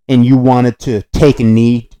close and you wanted to take a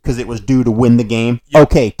knee because it was due to win the game,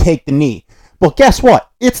 okay, take the knee. But guess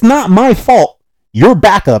what? It's not my fault. Your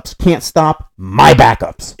backups can't stop my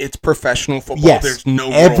backups. It's professional football. Yes. There's no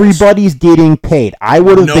rules. Everybody's getting paid. I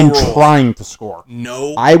would have been trying to score.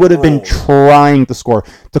 I would have been trying to score.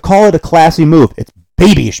 To call it a classy move, it's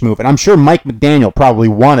babyish move, and I'm sure Mike McDaniel probably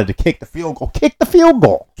wanted to kick the field goal. Kick the field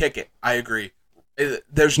goal. Kick it. I agree.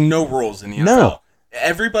 There's no rules in the NFL. No.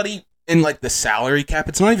 Everybody in like the salary cap,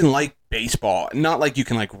 it's not even like baseball. Not like you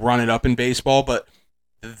can like run it up in baseball, but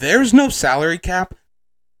there's no salary cap.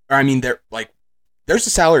 Or I mean, there's a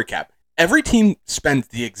salary cap. Every team spends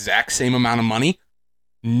the exact same amount of money.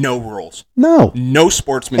 No rules. No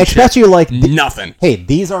sportsmanship. Especially like nothing. Hey,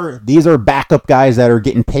 these are backup guys that are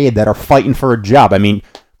getting paid, that are fighting for a job. I mean,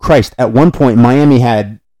 Christ, at one point Miami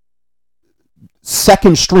had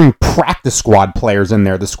second string practice squad players in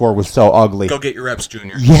there. The score was so ugly. Go get your reps,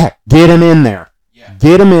 Junior. Yeah, get him in there. Yeah.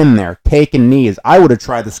 Get him in there. Taking knees. I would have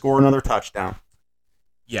tried to score another touchdown.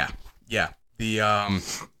 Yeah. The man,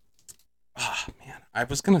 I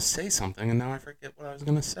was gonna say something and now I forget what I was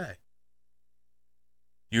gonna say.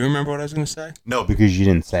 Do you remember what I was going to say? No, because you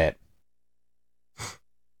didn't say it.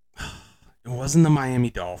 It wasn't the Miami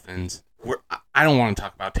Dolphins. I don't want to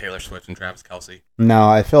talk about Taylor Swift and Travis Kelce. No,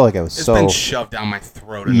 I feel like it's been shoved down my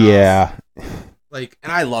throat enough. Yeah. Like, and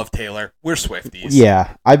I love Taylor. We're Swifties.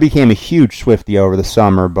 Yeah, I became a huge Swiftie over the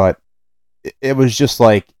summer, but it was just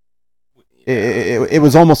like, it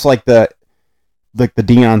was almost like the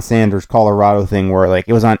Deion Sanders Colorado thing where like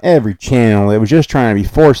it was on every channel. It was just trying to be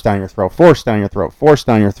forced down your throat.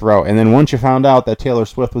 And then once you found out that Taylor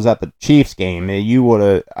Swift was at the Chiefs game, you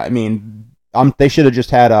would have, they should have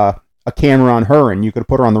just had a camera on her and you could have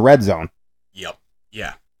put her on the red zone. Yep.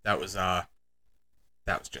 Yeah. That was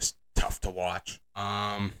just tough to watch.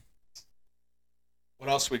 What What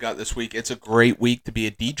else we got this week? It's a great week to be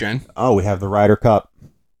a DGen. Oh, we have the Ryder Cup.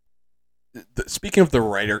 Speaking of the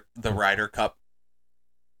Ryder Cup,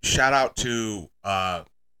 shout out to the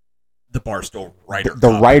Barstool Ryder Cup.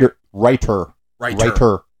 The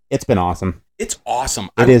Writer. It's been awesome. It's awesome.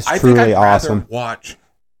 It is truly I think I'd awesome. rather watch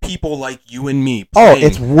people like you and me Oh, playing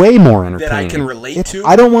it's way more entertaining. that I can relate to.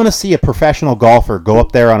 I don't want to see a professional golfer go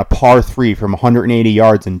up there on a par 3 from 180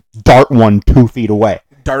 yards and dart one 2 feet away.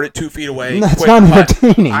 Dart it 2 feet away. That's quick not putt.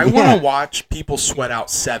 entertaining. I want to watch people sweat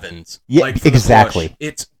out sevens. Yeah, like, for the exactly.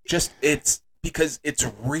 push. It's because it's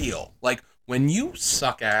real. Like, when you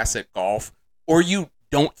suck ass at golf or you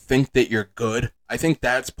don't think that you're good, I think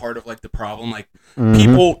that's part of, like, the problem. Like,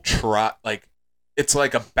 people try, like, it's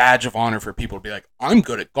like a badge of honor for people to be like, I'm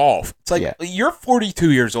good at golf. It's like, you're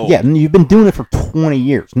 42 years old. Yeah, and you've been doing it for 20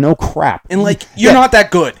 years. No crap. And, like, you're not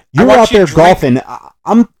that good. You're out there golfing.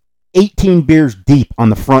 I'm 18 beers deep on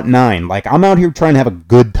the front 9. Like, I'm out here trying to have a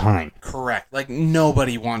good time. Correct. Like,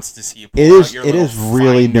 nobody wants to see you pull out your it little has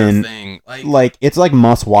really been thing. Like, it's like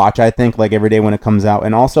must watch, I think, like every day when it comes out.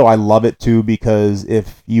 And also I love it too because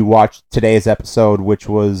if you watch today's episode, which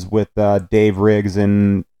was with Dave Riggs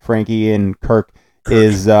and Frankie and Kirk.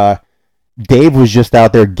 Is Dave was just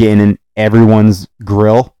out there getting in everyone's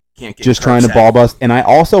grill, just trying to ball bust. And I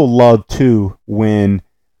also love too when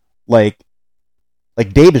like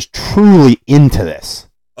Dave is truly into this.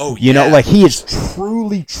 Oh, you know, like he is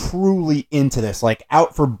truly into this, like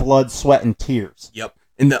out for blood, sweat, and tears. Yep.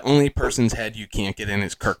 And the only person's head you can't get in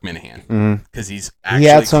is Kirk Minahan because he's actually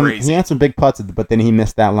crazy. He had some big putts, but then he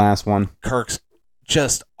missed that last one. Kirk's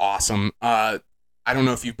just awesome. I don't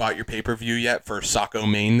know if you bought your pay-per-view yet for Saco,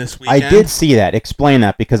 Maine this weekend. I did see that. Explain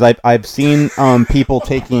that because I've seen people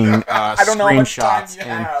taking I don't know screenshots. How much time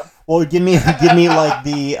you have. Well, give me like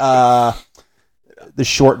the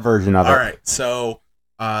short version of it. All right. So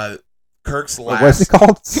Kirk's last. What's it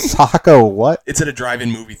called? Saco what? It's at a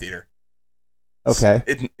drive-in movie theater. Okay.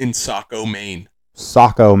 In Saco, Maine.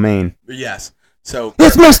 Saco, Maine. Yes. So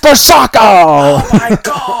it's Mr. Saco. Oh my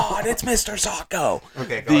God! It's Mr. Saco.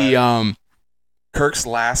 Okay. Go ahead. Kirk's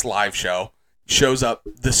last live show shows up.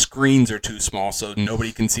 The screens are too small, so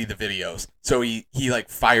nobody can see the videos. So he like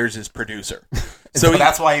fires his producer. So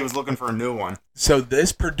that's why he was looking for a new one. So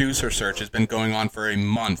this producer search has been going on for a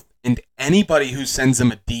month, and anybody who sends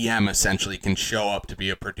him a DM essentially can show up to be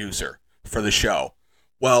a producer for the show.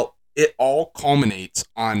 Well, it all culminates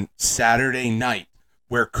on Saturday night,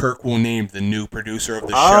 where Kirk will name the new producer of the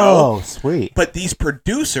show. Oh, sweet. But these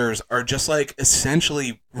producers are just like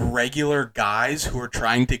essentially regular guys who are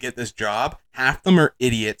trying to get this job. Half of them are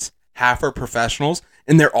idiots, half are professionals,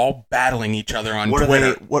 and they're all battling each other on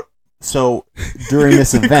Twitter. So during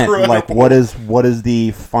this event, like what is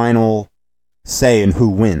the final say and who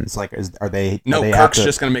wins? Like are they Kirk's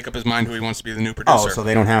just going to make up his mind who he wants to be the new producer. Oh, so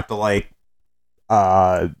they don't have to like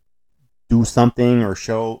do something or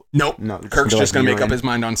show? Nope. No, Kirk's just going to make up his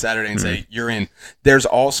mind on Saturday and say, you're in. There's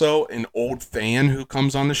also an old fan who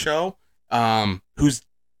comes on the show who's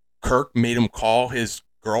Kirk made him call his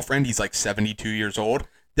girlfriend. He's like 72 years old.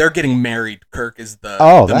 They're getting married. Kirk is the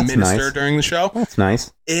minister during the show. That's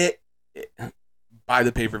nice. Buy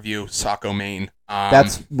the pay-per-view, Saco, Maine.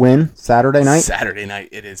 That's when? Saturday night? Saturday night.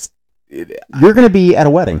 It is. You're going to be at a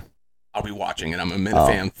wedding. I'll be watching it. I'm a Min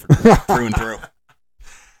fan through and through.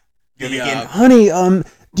 Honey,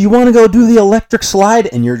 do you want to go do the electric slide?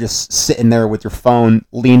 And you're just sitting there with your phone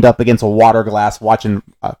leaned up against a water glass watching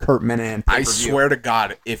Kurt Minahan pay-per-view. I swear to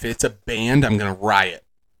God, if it's a band, I'm going to riot.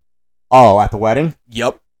 Oh, at the wedding?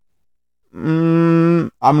 Yep.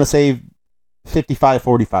 I'm going to say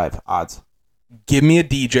 55-45 odds. Give me a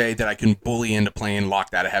DJ that I can bully into playing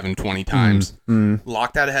Locked Out of Heaven 20 times.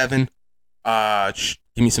 Locked Out of Heaven.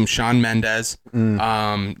 Give me some Shawn Mendes.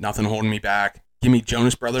 Nothing Holding Me Back. Give me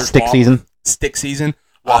Jonas Brothers. Stick Season.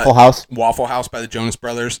 Waffle House. Waffle House by the Jonas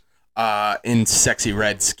Brothers. In Sexy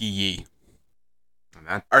Red Ski Yee.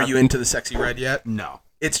 Are you into the Sexy Red yet? No.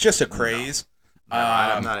 It's just a craze. No,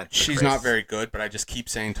 I'm not into she's not very good, but I just keep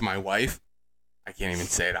saying to my wife, I can't even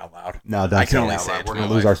say it out loud. No, don't say it out loud. We're going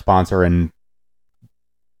to lose our our sponsor in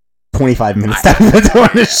 25 minutes down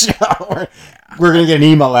the show. We're going to get an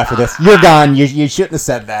email after this. You're gone. You shouldn't have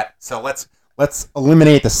said that. So let's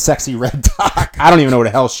eliminate the Sexy Red talk. I don't even know what the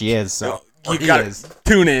hell she is. So you got to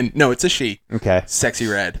tune in. No, it's a she. Okay. Sexy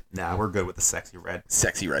Red. Nah, we're good with the Sexy Red.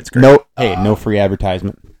 Sexy Red's great. No, no free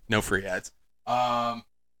advertisement. No free ads.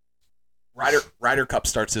 Ryder Cup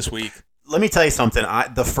starts this week. Let me tell you something.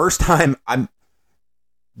 The first time I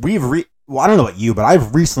don't know about you, but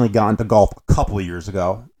I've recently gotten to golf a couple of years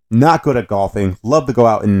ago. Not good at golfing. Love to go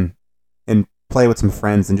out and play with some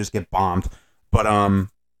friends and just get bombed. But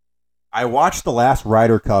I watched the last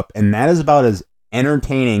Ryder Cup, and that is about as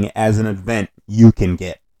entertaining as an event you can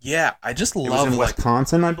get. Yeah, I just love... It was in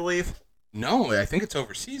Wisconsin, I believe. No, I think it's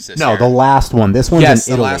overseas this year. No, the last one. This one's in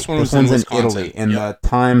Italy. The last one was in Wisconsin. And the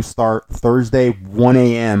times start Thursday, 1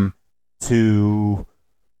 a.m. to...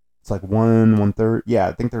 It's like 1:30. Yeah,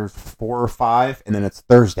 I think there's 4 or 5, and then it's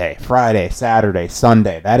Thursday, Friday, Saturday,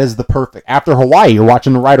 Sunday. That is the perfect... After Hawaii, you're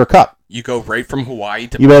watching the Ryder Cup. You go right from Hawaii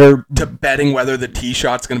to betting whether the tee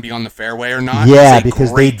shot's going to be on the fairway or not. Yeah,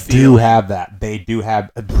 because they do have that. They do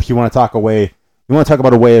have... You want to talk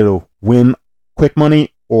about a way to win quick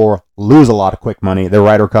money or lose a lot of quick money, the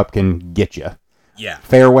Ryder Cup can get you. Yeah.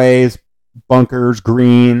 Fairways, bunkers,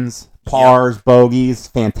 greens, pars, bogeys,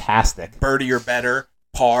 fantastic. Birdie or better.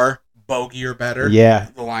 Par, bogey or better. Yeah.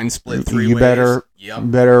 The line split 3 ways. You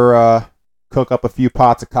better cook up a few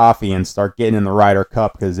pots of coffee and start getting in the Ryder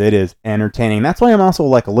Cup because it is entertaining. That's why I'm also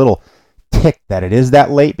like a little ticked that it is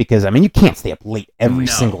that late because, I mean, you can't stay up late every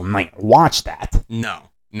single night. Watch that. No.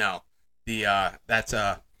 That's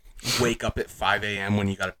wake up at 5 a.m. when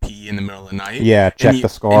you got to pee in the middle of the night. Yeah, check the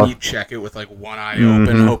score. And you check it with like one eye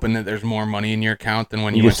open, hoping that there's more money in your account than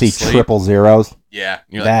when you went to sleep. You see triple zeros. Yeah.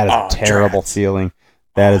 That is a terrible feeling.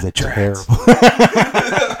 That is a terrible...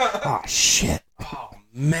 Oh, shit. Oh,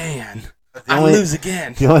 man. I lose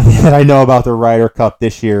again. The only thing that I know about the Ryder Cup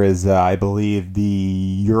this year is I believe the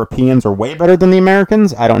Europeans are way better than the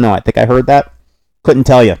Americans. I don't know. I think I heard that. Couldn't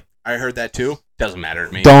tell you. I heard that too. Doesn't matter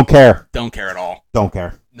to me. Don't care. Don't care at all. Don't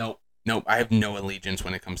care. Nope. I have no allegiance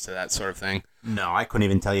when it comes to that sort of thing. No, I couldn't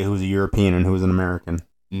even tell you who's a European and who's an American.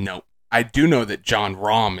 Nope. I do know that John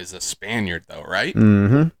Rahm is a Spaniard, though, right?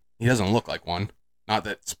 Mm-hmm. He doesn't look like one. Not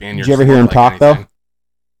that Spaniards. Did you ever hear him talk, though?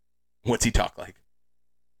 What's he talk like?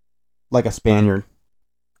 Like a Spaniard.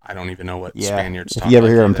 I don't even know what Spaniards talk like. If you ever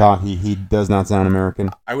hear him talk, he does not sound American.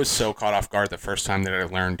 I was so caught off guard the first time that I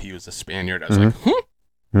learned he was a Spaniard. I was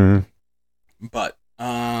like, But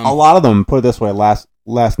a lot of them, put it this way, last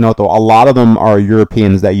note though, a lot of them are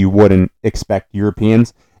Europeans that you wouldn't expect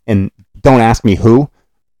Europeans, and don't ask me who,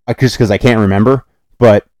 just because I can't remember,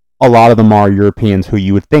 but a lot of them are Europeans who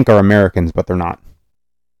you would think are Americans, but they're not.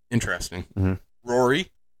 Interesting. Mm-hmm.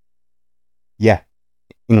 Rory? Yeah.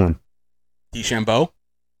 England. DeChambeau?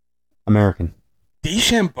 American.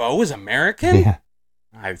 DeChambeau is American? Yeah.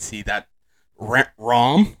 I see that.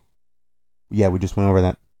 Rahm? Yeah, we just went over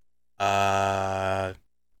that.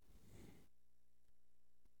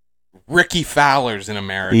 Ricky Fowler's an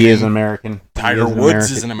American. He is an American. Tiger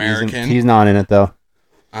Woods is an American. He's not in it, though.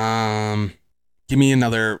 Give me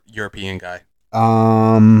another European guy.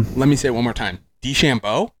 Let me say it one more time.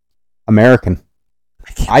 DeChambeau? American.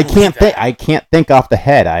 I can't think off the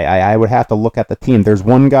head. I would have to look at the team. There's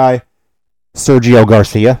one guy, Sergio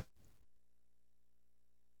Garcia.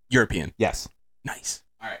 European. Yes. Nice.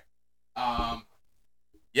 All right.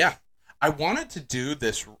 Yeah. I wanted to do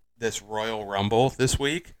this Royal Rumble this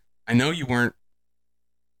week. I know you weren't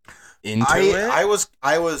into it. I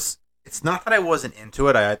was. It's not that I wasn't into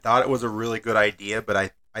it. I thought it was a really good idea, but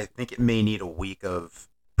I think it may need a week of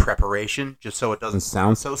preparation just so it doesn't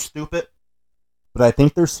sound so stupid. But I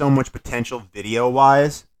think there's so much potential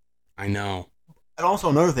video-wise. I know. And also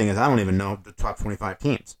another thing is I don't even know the top 25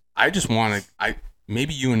 teams. I just want to...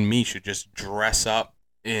 Maybe you and me should just dress up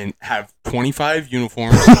and have 25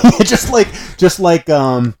 uniforms. just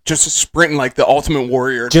sprinting like the Ultimate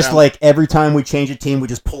Warrior. Just like every time we change a team, we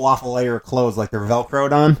just pull off a layer of clothes like they're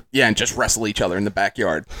Velcroed on. Yeah, and just wrestle each other in the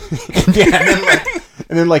backyard. Yeah,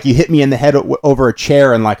 and then you hit me in the head over a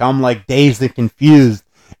chair, and I'm dazed and confused.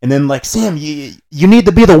 And then Sam, you need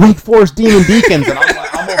to be the Wake Forest Demon Deacons, and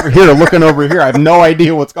I'm over here looking over here. I have no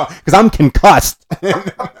idea what's going on because I'm concussed.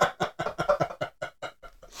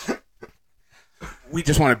 We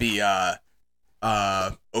just want to be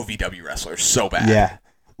OVW wrestlers so bad. Yeah.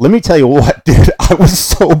 Let me tell you what, dude. I was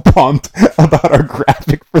so pumped about our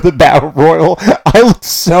graphic for the Battle Royal. I looked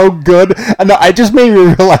so good. And it just made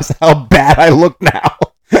me realize how bad I look now.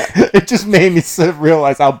 It just made me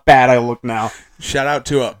realize how bad I look now. Shout out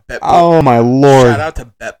to Bet Boy. Oh, my Lord. Shout out to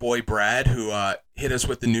Bet Boy Brad, who hit us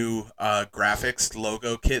with the new graphics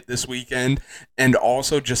logo kit this weekend. And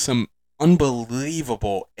also just some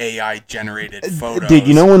unbelievable AI generated photos. Dude,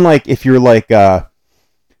 you know when if you're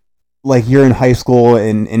you're in high school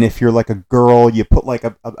and if you're a girl, you put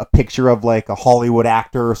a picture of a Hollywood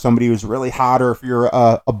actor or somebody who's really hot, or if you're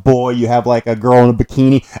a boy, you have a girl in a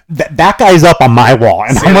bikini. That guy's up on my wall,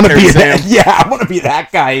 and I want to be that. Yeah, I want to be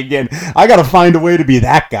that guy again. I got to find a way to be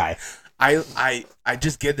that guy. I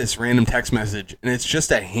just get this random text message, and it's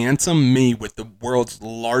just a handsome me with the world's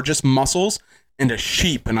largest muscles and a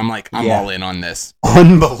sheep, and I'm like, I'm all in on this.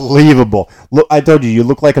 Unbelievable. Look, I told you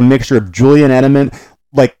look like a mixture of Julian Edelman,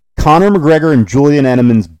 like Conor McGregor and Julian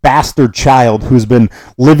Edelman's bastard child who's been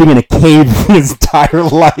living in a cave his entire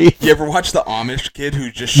life. You ever watch the Amish kid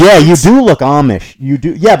who just Yeah, you do look Amish. You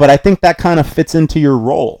do. Yeah, but I think that kind of fits into your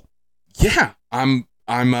role. Yeah, I'm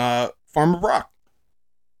Farmer Brock.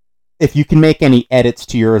 If you can make any edits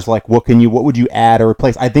to yours, like what would you add or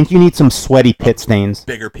replace? I think you need some sweaty pit stains.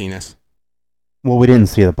 Bigger penis. Well, we didn't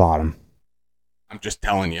see the bottom. I'm just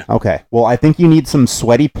telling you. Okay. Well, I think you need some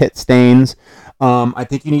sweaty pit stains. I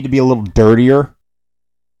think you need to be a little dirtier.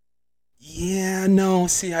 Yeah, no.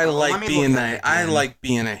 See, I like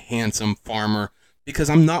being a handsome farmer because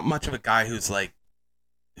I'm not much of a guy who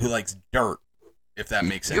likes dirt. If that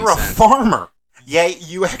makes any sense. You're a farmer. Yeah,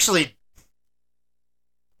 you actually.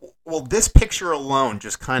 Well, this picture alone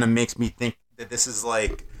just kind of makes me think that this is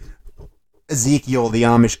like Ezekiel, the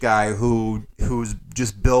Amish guy who's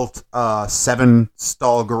just built a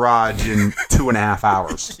 7-stall garage in 2.5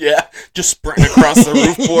 hours. Yeah, just sprinting across the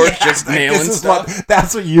roof board, just nailing stuff.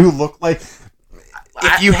 That's what you look like.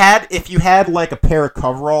 If you had like a pair of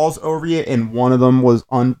coveralls over you and one of them was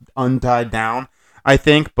untied down, I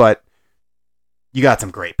think, but you got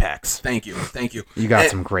some great pecs. Thank you. You got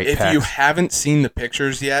some great pecs. If you haven't seen the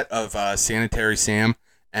pictures yet of Sanitary Sam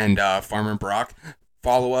and Farmer Brock,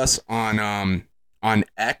 follow us on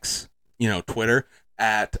X, Twitter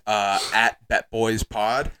at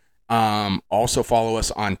BetBoysPod. Also follow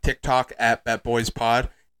us on TikTok at BetBoysPod,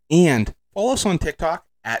 and follow us on TikTok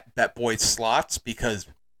at BetBoysSlots because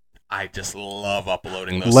I just love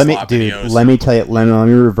uploading those videos. Let me tell you. Let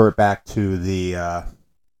me revert back to the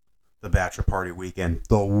bachelor party weekend.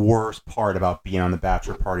 The worst part about being on the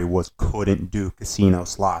bachelor party was couldn't do casino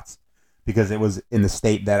slots. Because it was in the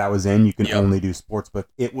state that I was in, you can only do sports. But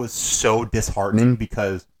it was so disheartening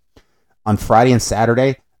because on Friday and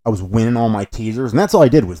Saturday, I was winning all my teasers. And that's all I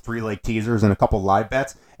did was 3-leg teasers and a couple live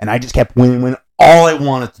bets. And I just kept winning. All I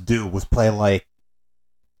wanted to do was play like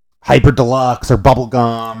Hyper Deluxe or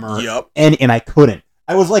Bubblegum. And I couldn't.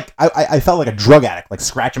 I was like, I felt like a drug addict, like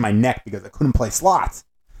scratching my neck because I couldn't play slots.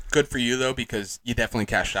 Good for you, though, because you definitely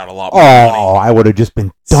cashed out a lot more money. Oh, I would have just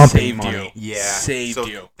been dumping Saved money. you. Yeah. Saved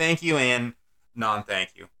you. Thank you and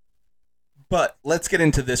non-thank you. But let's get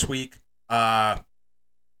into this week. And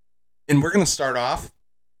we're going to start off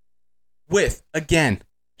with, again,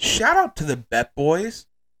 shout out to the Bet Boys.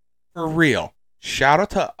 For real. Shout out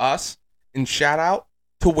to us and shout out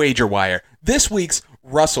to WagerWire. This week's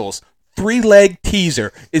Russell's 3-leg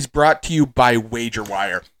teaser is brought to you by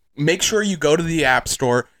WagerWire. Make sure you go to the App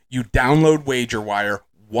Store, you download WagerWire,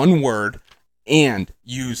 one word, and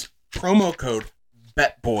use promo code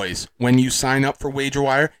BetBoys when you sign up for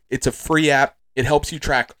WagerWire. It's a free app. It helps you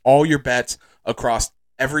track all your bets across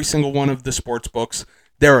every single one of the sports books.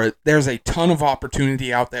 There's a ton of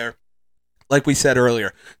opportunity out there. Like we said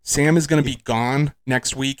earlier, Sam is going to be gone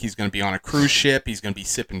next week. He's going to be on a cruise ship. He's going to be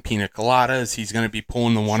sipping pina coladas. He's going to be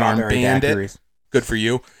pulling the one-armed bandit. Daiquiris. Good for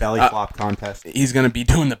you. Belly flop contest. He's going to be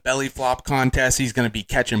doing the belly flop contest. He's going to be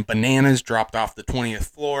catching bananas dropped off the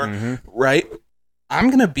 20th floor, right? I'm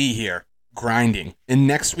going to be here grinding. And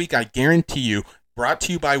next week, I guarantee you, brought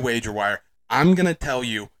to you by WagerWire, I'm going to tell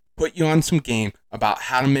you, put you on some game about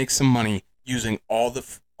how to make some money using all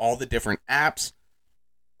the different apps,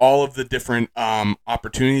 all of the different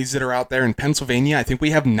opportunities that are out there. In Pennsylvania, I think we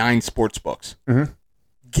have 9 sports books. Mm-hmm.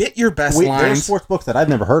 Get your best lines. There's sports books that I've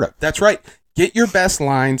never heard of. That's right. Get your best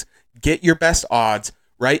lines, get your best odds,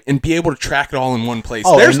 right? And be able to track it all in one place.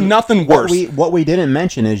 There's nothing worse. What we didn't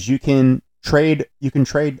mention is you can trade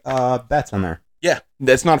bets on there. Yeah,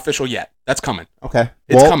 that's not official yet. That's coming. Okay.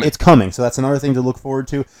 It's coming. So that's another thing to look forward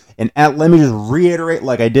to. And let me just reiterate,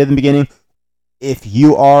 like I did in the beginning, if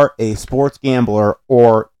you are a sports gambler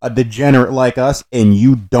or a degenerate like us and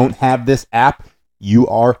you don't have this app, you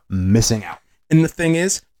are missing out. And the thing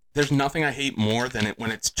is, there's nothing I hate more than it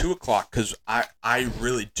when it's 2 o'clock because I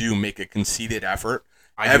really do make a conceited effort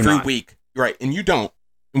every week. Right, and you don't.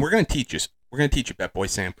 And we're going to teach you. We're going to teach you, Bet Boy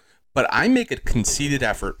Sam. But I make a conceited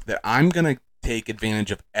effort that I'm going to take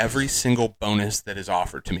advantage of every single bonus that is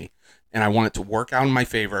offered to me. And I want it to work out in my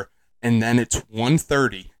favor. And then it's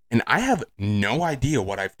 1:30. And I have no idea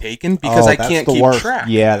what I've taken because I can't keep track.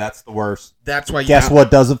 Yeah, that's the worst. That's why. Guess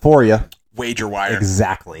what does it for you? WagerWire.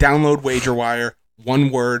 Exactly. Download WagerWire.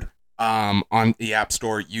 One word on the App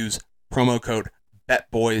Store. Use promo code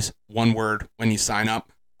BetBoys. One word when you sign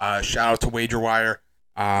up. Shout out to WagerWire.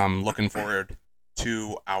 Looking forward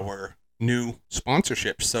to our new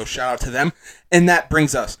sponsorship. So shout out to them. And that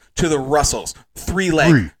brings us to the Russell's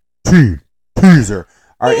 3-leg teaser.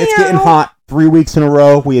 All right, it's getting hot. 3 weeks in a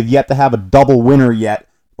row. We have yet to have a double winner yet,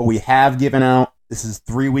 but we have given out. This is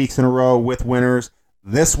 3 weeks in a row with winners.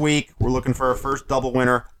 This week, we're looking for our first double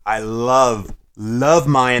winner. I love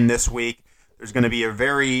mine this week. There's going to be a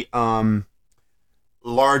very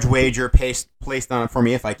large wager placed on it for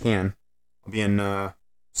me if I can. I'll be in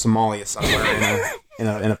Somalia somewhere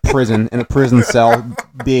in a prison cell,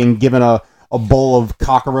 being given a bowl of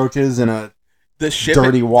cockroaches and a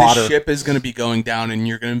dirty water. The ship is going to be going down, and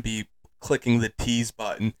you're going to be clicking the tease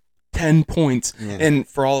button. 10 points. Yeah. And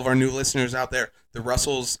for all of our new listeners out there, the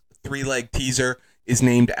Russell's 3-leg teaser is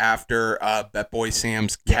named after Bet Boy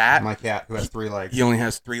Sam's cat. My cat, who has 3 legs. He only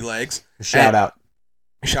has 3 legs. Shout out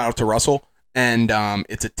to Russell. And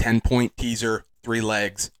it's a 10-point teaser, 3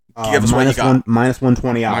 legs. Give us what you got. Minus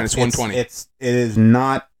 120 out. Minus 120. It is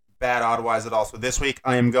not bad odd-wise at all. So this week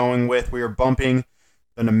I am going with, we are bumping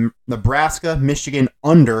the Nebraska-Michigan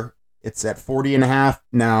under. It's at 40.5.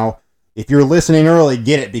 Now, if you're listening early,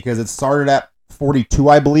 get it, because it started at 42,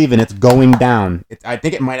 I believe, and it's going down. I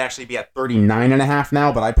think it might actually be at 39.5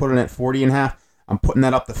 now, but I put it at 40.5. I'm putting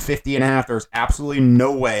that up to 50.5. There's absolutely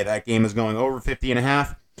no way that game is going over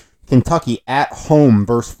 50.5. Kentucky at home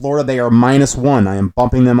versus Florida. They are -1. I am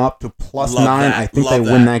bumping them up to +9. I think they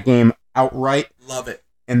win that game outright. Love it.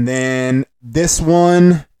 And then this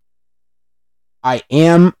one, I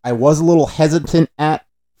was a little hesitant at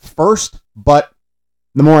first, but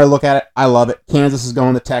the more I look at it, I love it. Kansas is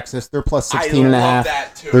going to Texas. They're +16.5. I love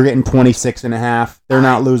that too. They're getting 26.5. They're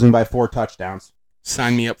not losing by 4 touchdowns.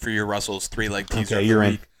 Sign me up for your Russell's 3-leg teaser. Okay, you're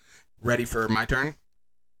in. Ready for my turn?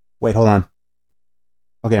 Wait, hold on.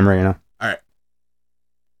 Okay, I'm ready now. All right.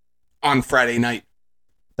 On Friday night.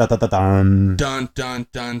 Dun, dun, dun, dun. Dun, dun,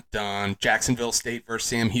 dun, dun. Jacksonville State versus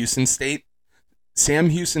Sam Houston State. Sam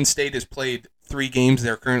Houston State has played 3 games.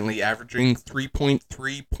 They're currently averaging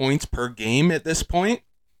 3.3 points per game at this point.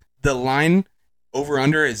 The line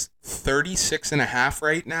over-under is 36.5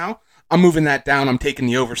 right now. I'm moving that down. I'm taking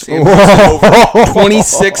the over. Sam over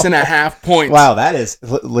 26.5 points. Wow, that is...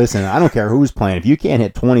 Listen, I don't care who's playing. If you can't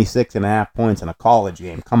hit 26.5 points in a college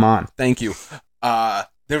game, come on. Thank you.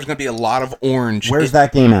 There's going to be a lot of orange. Where's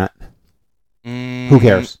that game at? Who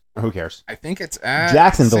cares? Who cares? I think it's at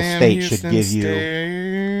Jacksonville Sam State Houston should give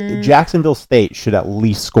State. you... Jacksonville State should at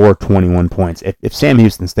least score 21 points. If Sam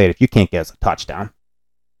Houston State, if you can't get us a touchdown...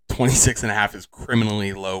 26.5 is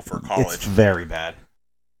criminally low for college. It's very bad.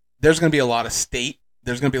 There's going to be a lot of state.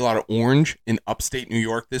 There's going to be a lot of orange in upstate New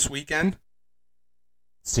York this weekend.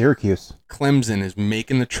 Syracuse. Clemson is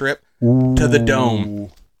making the trip to the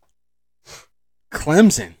Dome.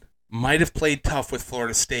 Clemson might have played tough with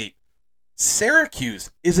Florida State.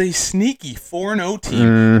 Syracuse is a sneaky 4-0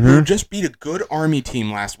 team who just beat a good Army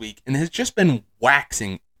team last week and has just been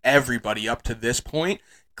waxing everybody up to this point.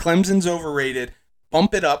 Clemson's overrated.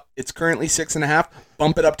 Bump it up. It's currently 6.5.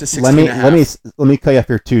 Bump it up to 16.5. Let me cut you off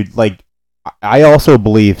here too. Like, I also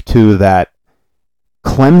believe too that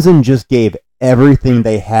Clemson just gave everything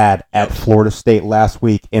they had at Florida State last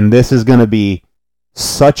week, and this is going to be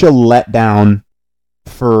such a letdown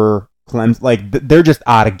for Clemson. Like, they're just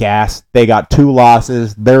out of gas. They got 2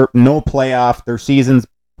 losses. They're no playoff. Their season's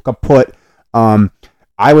kaput.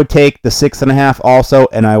 I would take the 6.5 also,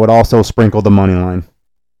 and I would also sprinkle the money line.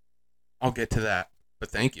 I'll get to that. But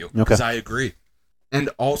thank you, because I agree. And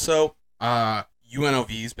also,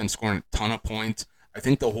 UNLV's been scoring a ton of points. I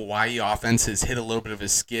think the Hawaii offense has hit a little bit of a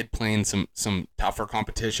skid playing some tougher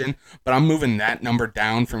competition. But I'm moving that number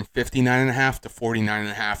down from 59.5 to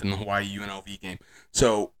 49.5 in the Hawaii UNLV game.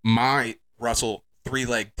 So my Russell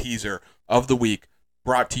 3-leg teaser of the week,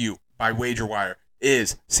 brought to you by WagerWire,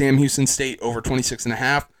 is Sam Houston State over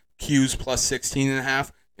 26.5, Q's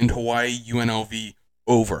 +16.5, and Hawaii UNLV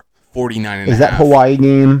over 49.5. Is that Hawaii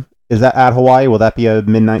game? Is that at Hawaii? Will that be a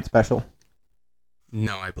midnight special?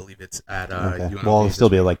 No, I believe it's at UNLV. Well, it'll still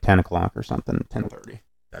be like 10 o'clock or something, 10:30.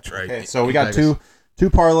 That's right. Okay, so we got two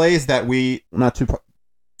parlays that we... Not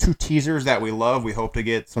two teasers that we love. We hope to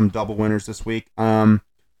get some double winners this week. Can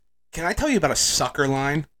I tell you about a sucker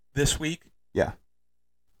line this week? Yeah.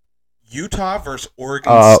 Utah versus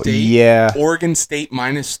Oregon State. Yeah. Oregon State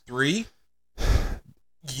 -3.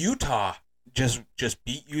 Utah just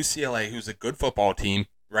beat UCLA, who's a good football team,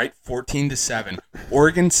 right? 14-7.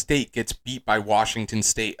 Oregon State gets beat by Washington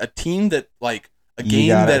State, a team that, like, a game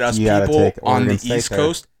that us people on the East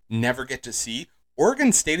Coast never get to see.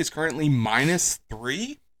 Oregon State is currently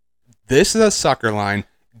 -3. This is a sucker line.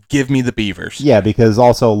 Give me the Beavers. Yeah, because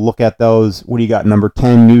also look at those. What do you got? Number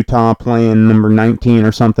 10 Utah playing number 19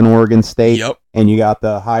 or something Oregon State. Yep. And you got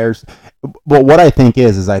the hires. But what I think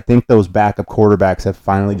is I think those backup quarterbacks have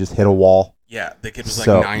finally just hit a wall. Yeah, the kid was like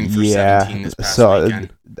 9 for 17 this past weekend.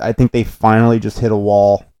 I think they finally just hit a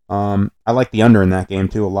wall. I like the under in that game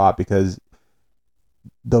too a lot because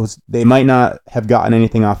they might not have gotten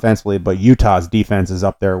anything offensively, but Utah's defense is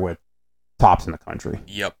up there with tops in the country.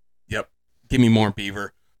 Yep. Give me more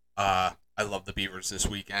Beaver. I love the Beavers this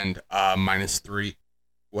weekend. -3.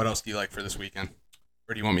 What else do you like for this weekend?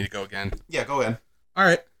 Or do you want me to go again? Yeah, go ahead. All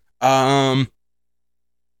right.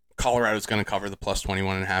 Colorado's going to cover the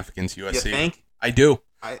 +21.5 against USC. You think? I do.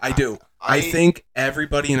 I do. I think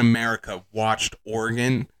everybody in America watched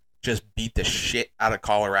Oregon just beat the shit out of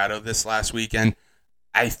Colorado this last weekend.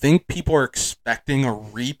 I think people are expecting a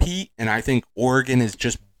repeat, and I think Oregon is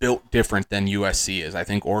just built different than USC is. I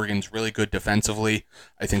think Oregon's really good defensively.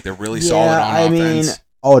 I think they're really solid on offense.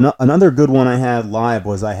 Another good one I had live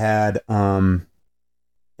was and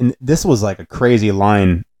this was like a crazy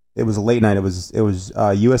line. It was a late night. It was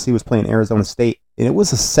USC was playing Arizona State, and it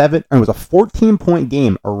was a 14-point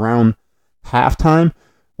game around halftime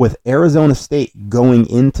with Arizona State going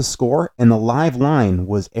in to score, and the live line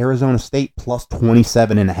was Arizona State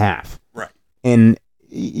 +27.5. Right. And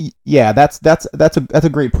yeah, that's a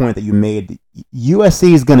great point that you made.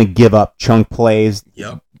 USC is going to give up chunk plays.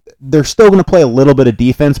 Yep. They're still going to play a little bit of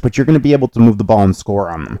defense, but you're going to be able to move the ball and score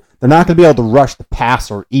on them. They're not going to be able to rush the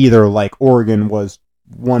passer either, like Oregon was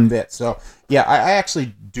one bit. So yeah, I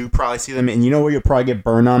actually do probably see them. And you know where you'll probably get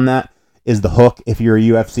burned on that is the hook if you're a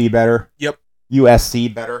UFC better. Yep.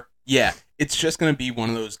 USC better. Yeah, it's just going to be one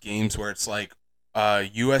of those games where it's like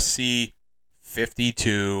USC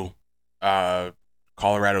 52,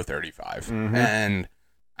 Colorado 35. Mm-hmm. And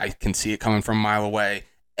I can see it coming from a mile away.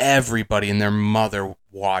 Everybody and their mother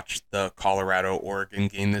watched the Colorado-Oregon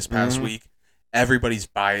game this past week. Everybody's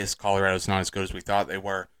biased. Colorado's not as good as we thought they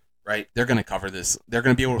were, right? They're going to cover this. They're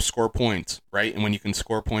going to be able to score points, right? And when you can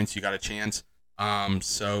score points, you got a chance.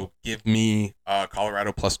 So give me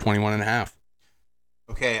Colorado +21.5.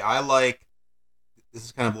 Okay, this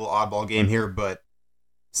is kind of a little oddball game here, but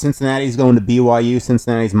Cincinnati's going to BYU.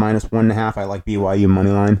 Cincinnati's -1.5. I like BYU money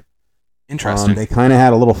line. Interesting. They kind of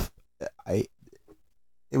had a little.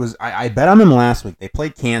 I bet on them last week. They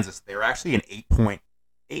played Kansas. They were actually an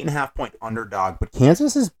 8.5 point underdog, but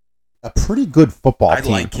Kansas is a pretty good football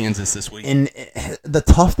team. I like Kansas this week. And the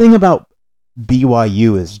tough thing about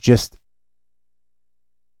BYU is just,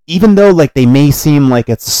 even though like they may seem like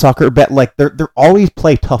it's a sucker bet, like they're always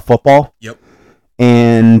play tough football. Yep.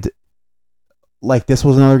 And like this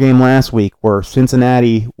was another game last week where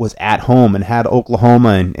Cincinnati was at home and had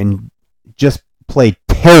Oklahoma and just played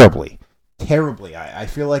terribly. I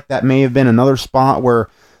feel like that may have been another spot where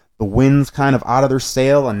the wind's kind of out of their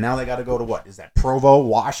sail, and now they got to go to what? Is that Provo,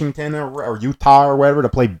 Washington, or Utah or whatever to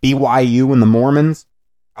play BYU and the Mormons?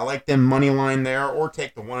 I like them money line there, or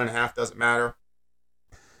take the 1.5, doesn't matter.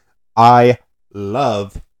 I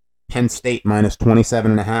love Penn State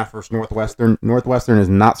 -27.5 versus Northwestern. Northwestern is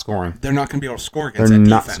not scoring. They're not going to be able to score against that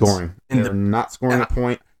defense. They're not scoring a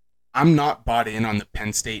point. I'm not bought in on the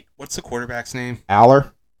Penn State. What's the quarterback's name?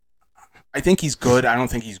 Aller. I think he's good. I don't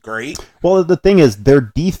think he's great. Well, the thing is, their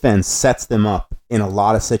defense sets them up in a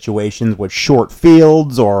lot of situations with short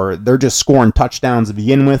fields, or they're just scoring touchdowns to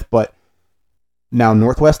begin with. But now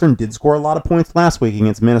Northwestern did score a lot of points last week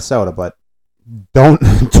against Minnesota, but do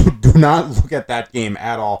not look at that game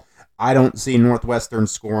at all. I don't see Northwestern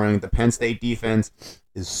scoring. The Penn State defense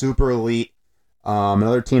is super elite.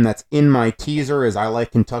 Another team that's in my teaser is I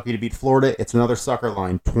like Kentucky to beat Florida. It's another sucker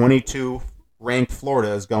line. 22 ranked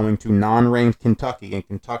Florida is going to non-ranked Kentucky, and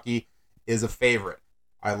Kentucky is a favorite.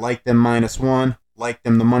 I like them -1. Like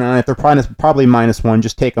them the money line. If they're probably -1,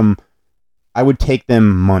 just take them. I would take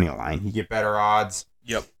them money line. You get better odds.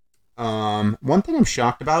 Yep. One thing I'm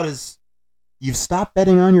shocked about is you've stopped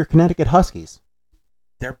betting on your Connecticut Huskies.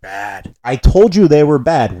 They're bad. I told you they were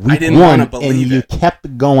bad. I didn't want to believe and you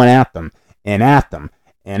kept going at them and at them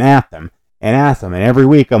and at them and at them. And every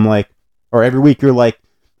week I'm like, or every week you're like,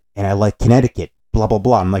 and I like Connecticut, blah, blah,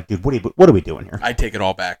 blah. I'm like, dude, what are we doing here? I take it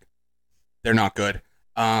all back. They're not good.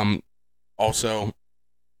 Also,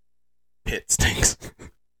 Pitt stinks.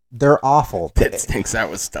 They're awful. Pitt stinks. That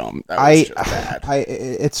was dumb. That was just bad.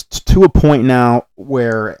 It's to a point now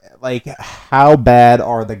where, like, how bad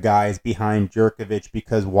are the guys behind Jerkovich?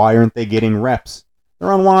 Because why aren't they getting reps? They're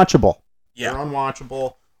unwatchable. Yeah. They're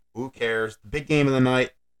unwatchable. Who cares? The big game of the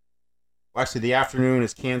night. Well, actually, the afternoon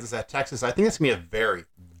is Kansas at Texas. I think it's going to be a very,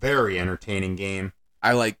 very entertaining game.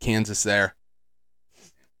 I like Kansas there.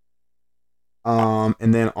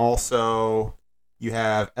 And then also you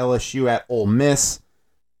have LSU at Ole Miss.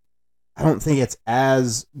 I don't think it's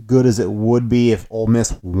as good as it would be if Ole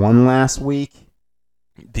Miss won last week.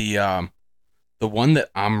 The one that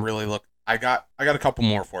I'm really I got a couple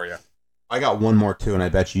more for you. I got one more too, and I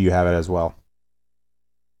bet you have it as well.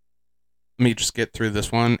 Let me just get through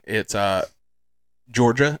this one. It's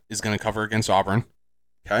Georgia is going to cover against Auburn.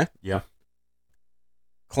 Okay? Yeah.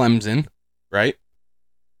 Clemson, right?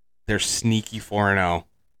 They're sneaky 4-0.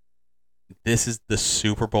 This is the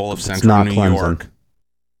Super Bowl of Central New York.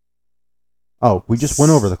 Oh, we just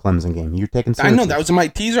went over the Clemson game. You're taking seriously. I know, that was in my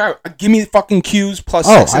teaser. Give me the fucking Q's plus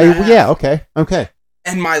 6.5. Yeah, okay.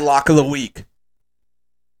 And my lock of the week.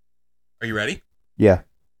 Are you ready? Yeah.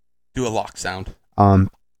 Do a lock sound. I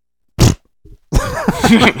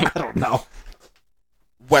don't know.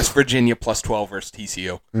 West Virginia plus 12 versus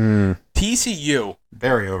TCU. TCU.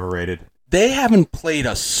 Very overrated. They haven't played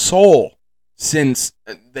a soul since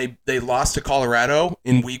they lost to Colorado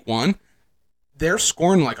in week 1. They're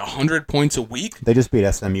scoring like 100 points a week. They just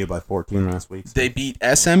beat SMU by 14 last week. They beat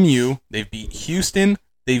SMU. They've beat Houston.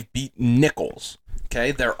 They've beat Nichols.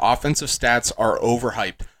 Okay? Their offensive stats are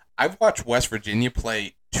overhyped. I've watched West Virginia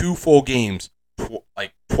play 2 full games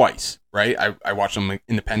twice, right? I watched them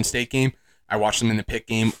in the Penn State game. I watched them in the Pitt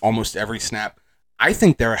game almost every snap. I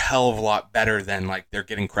think they're a hell of a lot better than they're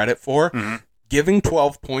getting credit for. Mm-hmm. Giving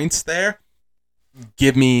 12 points there,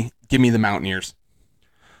 give me the Mountaineers.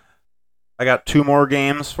 I got 2 more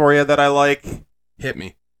games for you that I like. Hit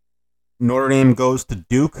me. Notre Dame goes to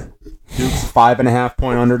Duke. Duke's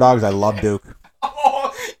 5.5-point underdogs. I love Duke.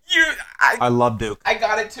 I love Duke. I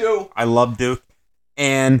got it too. I love Duke.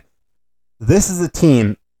 And this is a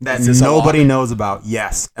team that nobody knows about.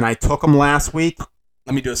 Yes. And I took them last week.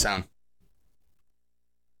 Let me do a sound.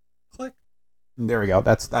 Click. There we go.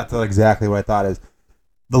 That's exactly what I thought is.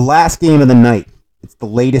 The last game of the night. It's the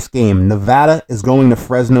latest game. Nevada is going to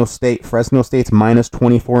Fresno State. Fresno State's minus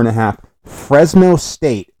 24.5. Fresno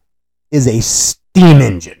State is a steam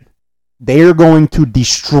engine. They are going to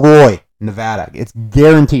destroy Nevada. It's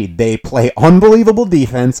guaranteed. They play unbelievable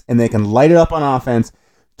defense, and they can light it up on offense.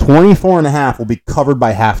 24.5 will be covered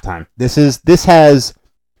by halftime. This has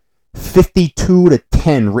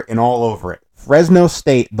 52-10 written all over it. Fresno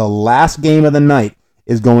State, the last game of the night,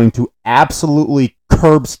 is going to absolutely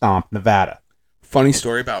curb stomp Nevada. Funny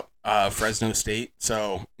story about Fresno State.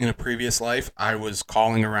 So in a previous life, I was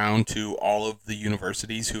calling around to all of the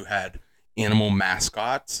universities who had animal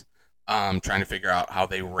mascots, trying to figure out how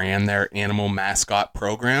they ran their animal mascot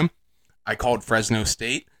program. I called Fresno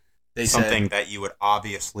State. They Something said, that you would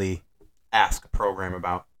obviously ask a program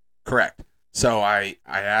about. Correct. So I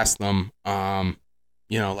asked them,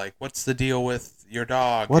 what's the deal with your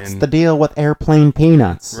dog? What's the deal with airplane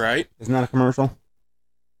peanuts? Right. Isn't that a commercial?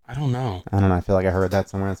 I don't know. I feel like I heard that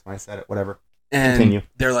somewhere. That's why I said it. Whatever. And continue.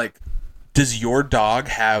 They're like, does your dog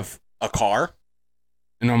have a car?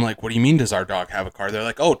 And I'm like, what do you mean does our dog have a car? They're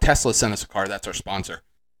like, oh, Tesla sent us a car. That's our sponsor.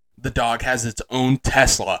 The dog has its own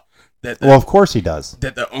Tesla. Well, of course he does.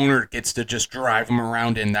 That the owner gets to just drive him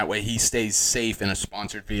around in. That way he stays safe in a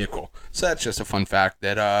sponsored vehicle. So that's just a fun fact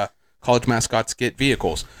that college mascots get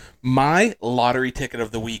vehicles. My lottery ticket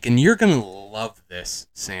of the week, and you're going to love this,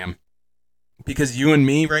 Sam, because you and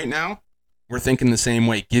me right now, we're thinking the same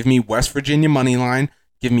way. Give me West Virginia money line.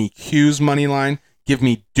 Give me Hughes money line. Give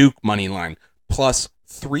me Duke money line. Plus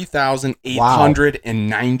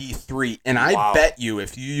 3,893. Wow. And I bet you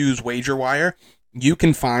if you use WagerWire, you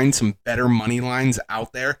can find some better money lines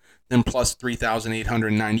out there than plus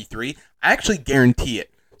 3,893. I actually guarantee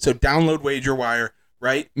it. So download WagerWire,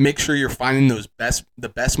 right? Make sure you're finding the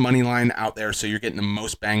best money line out there so you're getting the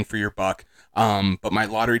most bang for your buck. But my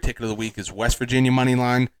lottery ticket of the week is West Virginia money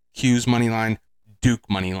line, Hughes money line, Duke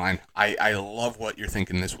money line. I love what you're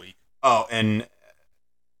thinking this week. Oh, and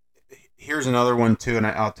here's another one too, and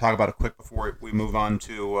I'll talk about it quick before we move on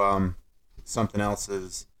to something else.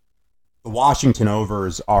 Is the Washington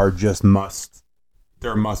overs are just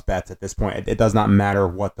they're must bets at this point. It does not matter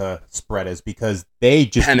what the spread is because they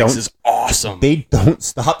just Penix is awesome. They don't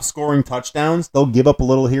stop scoring touchdowns. They'll give up a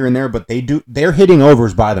little here and there, but they're hitting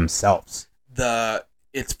overs by themselves.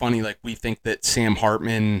 It's funny, we think that Sam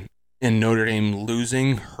Hartman and Notre Dame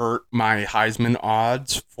losing hurt my Heisman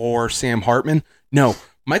odds for Sam Hartman. No,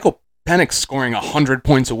 Michael Penix scoring 100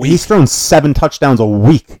 points a week. He's thrown 7 touchdowns a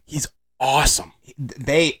week. He's awesome.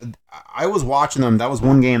 I was watching them. That was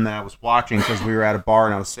one game that I was watching because we were at a bar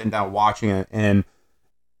and I was sitting down watching it. And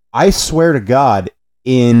I swear to God,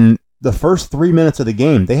 in the first 3 minutes of the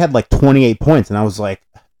game, they had 28 points. And I was like,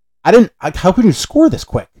 how could you score this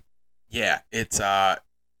quick? Yeah, it's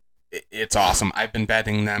awesome. I've been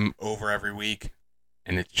betting them over every week,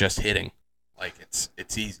 and it's just hitting. It's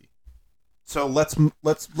easy. So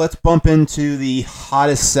let's bump into the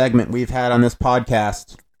hottest segment we've had on this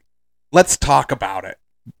podcast. Let's talk about it.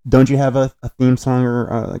 Don't you have a theme song or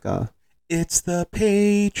a? It's the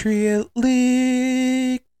Patriot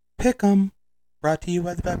League Pick'em, brought to you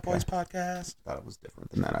by the Bet Boys Podcast. I thought it was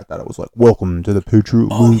different than that. I thought it was like, welcome to the Patriot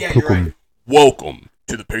League yeah, Pick'em. you're right. Welcome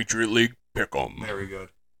to the Patriot League Pick'em. Very good.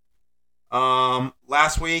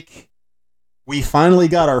 Last week, we finally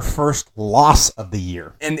got our first loss of the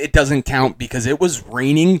year. And it doesn't count because it was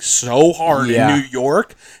raining so hard in New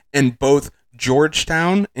York, and both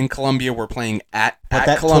Georgetown and Columbia were playing at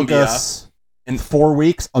Columbia. Took us in 4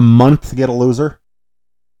 weeks, a month to get a loser.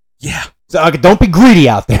 Yeah. So don't be greedy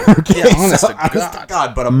out there. Okay? Yeah, honest to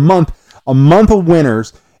God. But a month of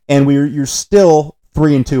winners, and you're still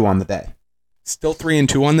 3-2 on the day. Still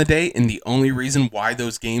 3-2 on the day, and the only reason why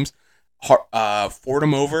those games,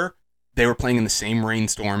 Fordham over, they were playing in the same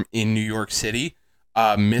rainstorm in New York City,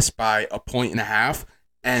 missed by 1.5 points,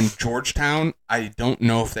 and Georgetown, I don't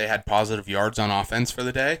know if they had positive yards on offense for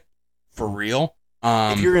the day, for real.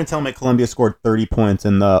 If you're going to tell me Columbia scored 30 points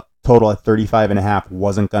and the total at 35.5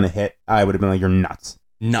 wasn't going to hit, I would have been like, you're nuts.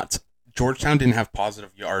 Nuts. Georgetown didn't have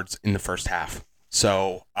positive yards in the first half.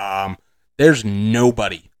 So there's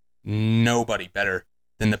nobody better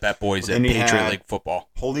than the Bet Boys at Patriot League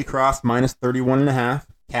football. Holy Cross minus 31.5,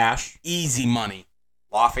 cash. Easy money.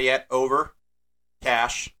 Lafayette over,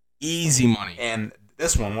 cash. Easy money. And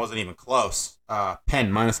this one wasn't even close.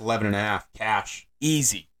 Penn minus 11.5, cash.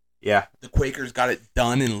 Easy. Yeah. The Quakers got it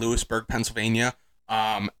done in Lewisburg, Pennsylvania.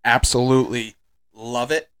 Absolutely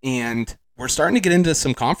love it. And we're starting to get into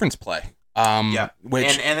some conference play.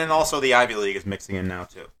 Which, and then also the Ivy League is mixing in now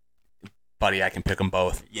too. Buddy, I can pick them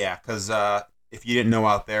both. Yeah, because if you didn't know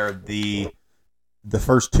out there, the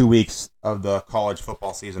first 2 weeks of the college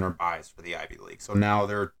football season are byes for the Ivy League. So now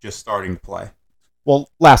they're just starting to play.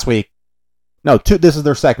 Well, last week. No, this is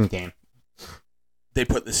their second game. They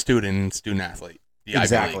put the student athlete. The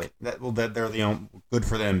exactly. They're good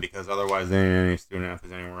for them because otherwise there ain't any student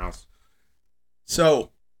athletes anywhere else.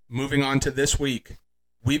 So, moving on to this week,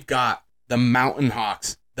 we've got the Mountain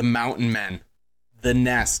Hawks, the Mountain Men, the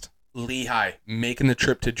Nest, Lehigh, making the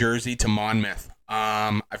trip to Jersey to Monmouth.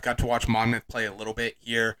 I've got to watch Monmouth play a little bit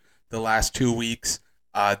here the last 2 weeks.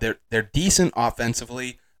 They're decent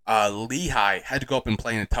offensively. Lehigh had to go up and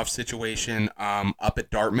play in a tough situation up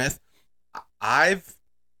at Dartmouth. I've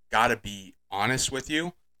got to be honest with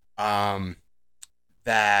you that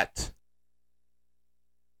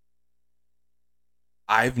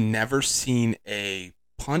I've never seen a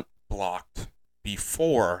punt blocked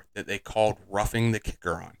before that they called roughing the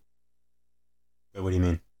kicker on. What do you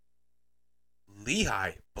mean?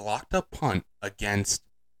 Lehigh blocked a punt against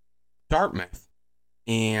Dartmouth,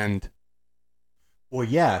 and well,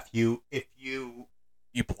 yeah, if you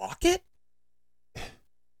block it,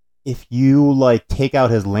 if you like take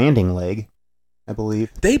out his landing leg, I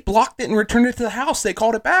believe they blocked it and returned it to the house. They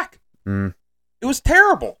called it back. It was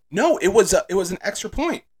terrible. No, it was an extra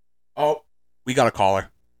point. Oh, we got a caller.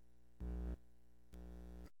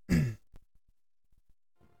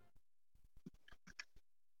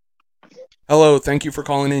 Hello, thank you for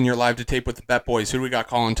calling in. You're live to tape with the Bet Boys. Who do we got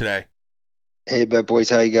calling today? Hey, Bet Boys,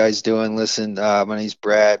 how you guys doing? Listen, my name's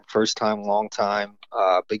Brad. First time, long time.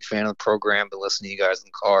 Big fan of the program. Been listening to you guys in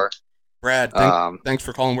the car. Brad, thanks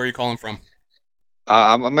for calling. Where are you calling from?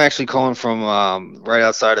 I'm actually calling from right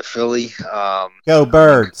outside of Philly. Go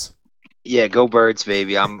Birds! Yeah, go Birds,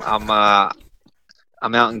 baby. I'm out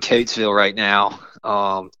in Coatesville right now.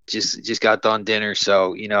 Just got done dinner,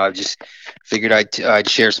 so I just figured I'd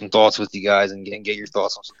share some thoughts with you guys and get your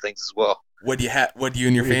thoughts on some things as well. What do you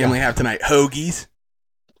and your family have tonight? Hoagies?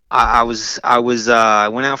 I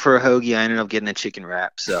went out for a hoagie. I ended up getting a chicken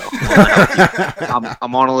wrap, so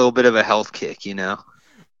I'm on a little bit of a health kick,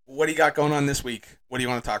 What do you got going on this week? What do you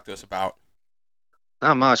want to talk to us about?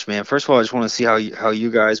 Not much, man. First of all, I just want to see how you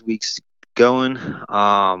guys' week's going.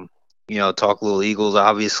 Talk a little Eagles,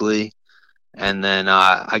 obviously, and then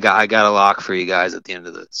I got a lock for you guys at the end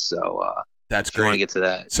of this. So that's great. I want to get to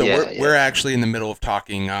that. So we're actually in the middle of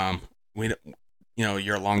talking.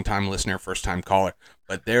 You're a long-time listener, first-time caller,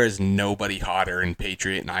 but there is nobody hotter in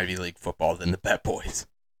Patriot and Ivy League football than the Bet Boys.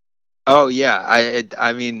 Oh yeah,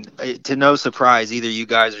 I mean, to no surprise, either you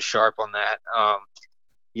guys are sharp on that.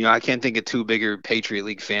 I can't think of two bigger Patriot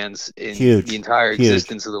League fans in the entire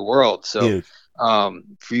existence of the world. So,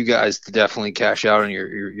 for you guys to definitely cash out on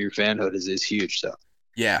your fanhood is huge. So,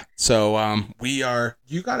 yeah. So,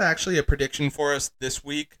 you got actually a prediction for us this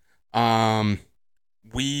week.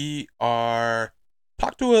 We are.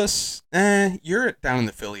 Talk to us. You're down in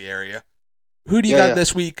the Philly area. Who do you got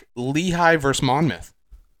this week? Lehigh versus Monmouth.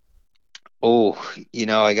 Oh,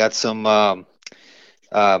 I got some.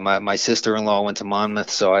 My sister-in-law went to Monmouth,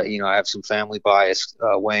 so I have some family bias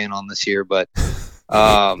weighing on this here. But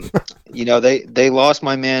They lost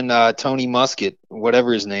my man Tony Musket,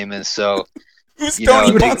 whatever his name is. So who's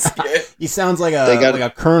Tony Musket? He sounds like a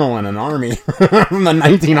colonel in an army from the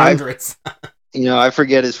 1900s. I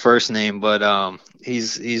forget his first name, but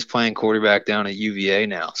he's playing quarterback down at UVA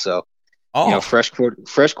now. So fresh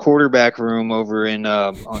quarterback room over in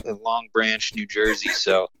Long Branch, New Jersey.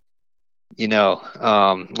 So a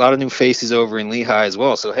lot of new faces over in Lehigh as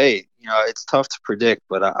well. So hey, it's tough to predict,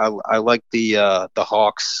 but I like the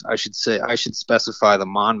Hawks. I should specify the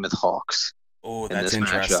Monmouth Hawks. Oh, that's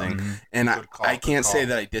interesting. Mm-hmm. And I can't say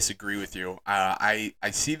that I disagree with you. I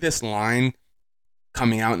see this line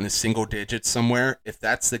coming out in the single digits somewhere. If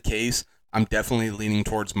that's the case, I'm definitely leaning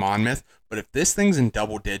towards Monmouth. But if this thing's in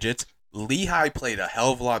double digits, Lehigh played a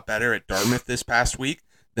hell of a lot better at Dartmouth this past week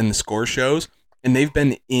than the score shows. And they've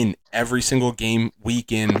been in every single game,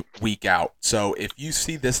 week in, week out. So if you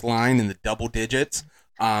see this line in the double digits,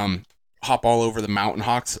 hop all over the Mountain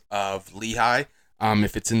Hawks of Lehigh.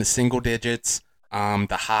 If it's in the single digits,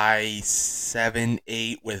 the high 7,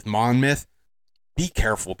 8 with Monmouth, be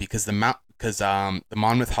careful because the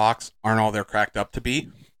Monmouth Hawks aren't all they're cracked up to be.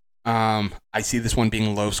 I see this one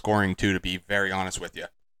being low scoring too, to be very honest with you.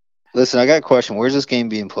 Listen, I got a question. Where's this game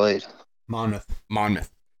being played? Monmouth.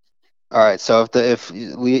 All right, so if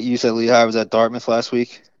you said Lehigh was at Dartmouth last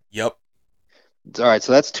week? Yep. All right,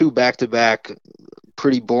 so that's 2 back-to-back,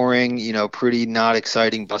 pretty boring, pretty not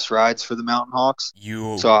exciting bus rides for the Mountain Hawks.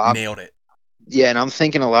 Nailed it. Yeah, and I'm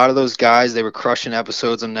thinking a lot of those guys, they were crushing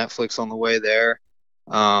episodes on Netflix on the way there.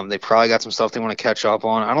 They probably got some stuff they want to catch up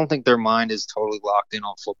on. I don't think their mind is totally locked in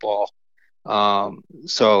on football. I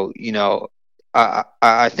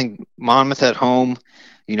think Monmouth at home,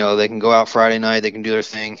 they can go out Friday night, they can do their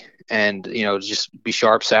thing. And just be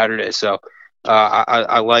sharp Saturday. So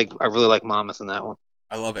I really like Monmouth in that one.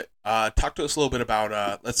 I love it. Talk to us a little bit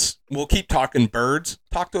about we'll keep talking birds.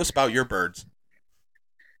 Talk to us about your birds.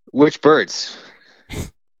 Which birds?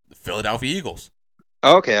 The Philadelphia Eagles.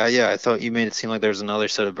 Okay, yeah. I thought you made it seem like there's another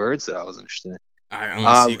set of birds that I was interested in.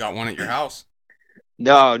 Unless you got one at your house.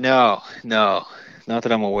 No, not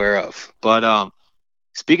that I'm aware of. But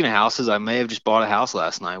speaking of houses, I may have just bought a house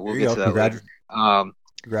last night. We'll get to that later.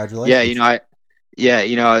 Congratulations.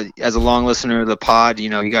 As a long listener of the pod,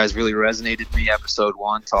 you guys really resonated with me episode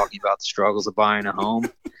 1 talking about the struggles of buying a home.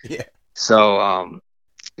 Yeah. So,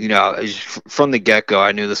 from the get-go,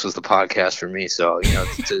 I knew this was the podcast for me. So,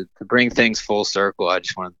 to bring things full circle, I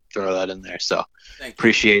just want to throw that in there. So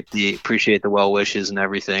appreciate the well wishes and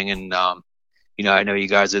everything. And, I know you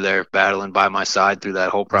guys are there battling by my side through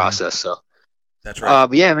that whole process. So. That's right.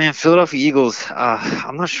 But yeah, man, Philadelphia Eagles.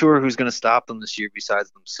 I'm not sure who's going to stop them this year besides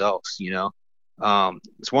themselves.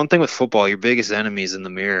 It's one thing with football; your biggest enemy is in the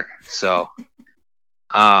mirror. So,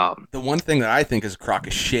 the one thing that I think is a crock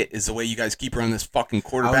of shit is the way you guys keep running this fucking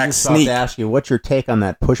quarterback I was just sneak. about to ask you, what's your take on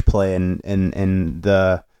that push play and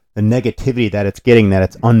the negativity that it's getting? That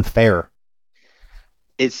it's unfair.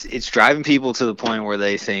 It's driving people to the point where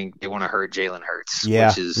they think they want to hurt Jalen Hurts. Yeah,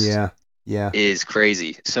 which is is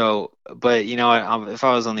crazy. So, but if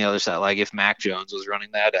I was on the other side, like if Mac Jones was running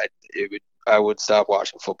that, I would stop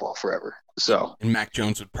watching football forever. So, and Mac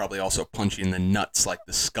Jones would probably also punch you in the nuts like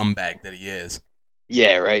the scumbag that he is.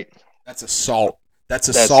 Yeah, right. That's assault. That's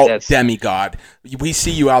assault, demigod. We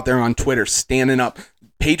see you out there on Twitter standing up.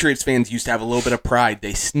 Patriots fans used to have a little bit of pride.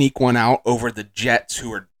 They sneak one out over the Jets,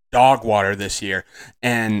 who are dog water this year,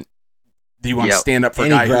 and do you want to stand up for a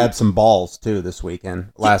guy who grabbed some balls too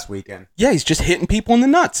last weekend? Yeah, he's just hitting people in the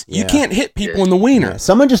nuts. Yeah. You can't hit people in the wiener. Yeah.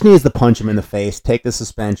 Someone just needs to punch him in the face, take the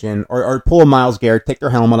suspension, or pull a Myles Garrett, take their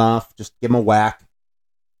helmet off, just give him a whack.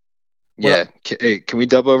 Yeah, can we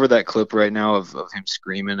dub over that clip right now of him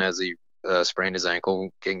screaming as he sprained his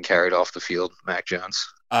ankle, getting carried off the field, Mac Jones?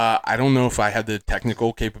 I don't know if I had the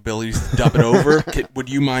technical capabilities to dub it over. Would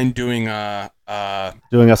you mind doing us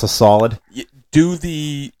a solid? Do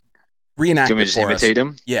the reenact. Do you want me to just imitate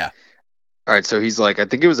him? Yeah. All right, so he's like, I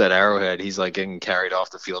think it was at Arrowhead. He's like getting carried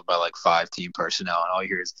off the field by like 5 team personnel, and all you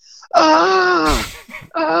hear is ah.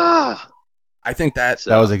 I think that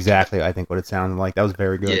was exactly, I think, what it sounded like. That was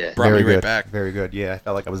very good. Yeah. Brought me right back. Very good. Yeah, I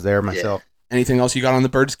felt like I was there myself. Yeah. Anything else you got on the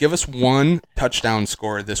Birds? Give us one touchdown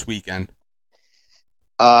score this weekend.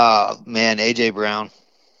 Man, AJ Brown.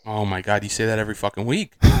 Oh my God, you say that every fucking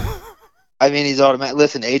week. I mean, he's automatic.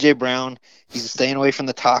 Listen, AJ Brown, he's staying away from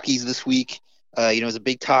the Takis this week. As a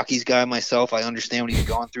big Takis guy myself, I understand what he was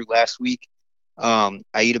going through last week. I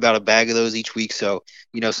eat about a bag of those each week, so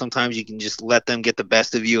sometimes you can just let them get the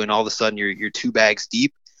best of you, and all of a sudden you're 2 bags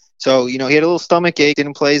deep. So he had a little stomach ache,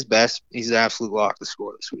 didn't play his best. He's an absolute lock to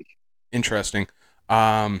score this week. Interesting.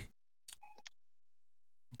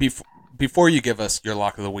 before you give us your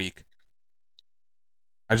lock of the week,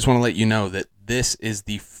 I just want to let you know that this is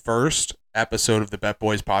the first episode of the Bet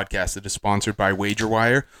Boys podcast that is sponsored by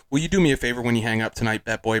WagerWire. Will you do me a favor when you hang up tonight,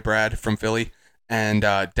 Bet Boy Brad from Philly, and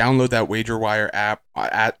download that WagerWire app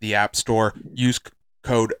at the App Store. Use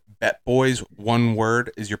code BetBoys, one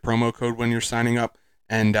word, is your promo code when you're signing up,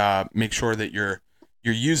 and make sure that you're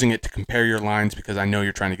using it to compare your lines, because I know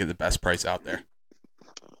you're trying to get the best price out there.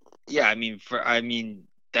 Yeah,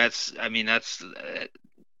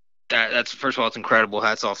 that's first of all, it's incredible.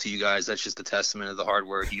 Hats off to you guys. That's just a testament of the hard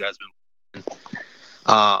work you guys have been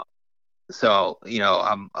putting. So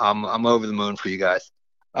I'm over the moon for you guys.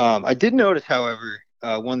 I did notice, however,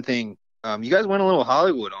 one thing. You guys went a little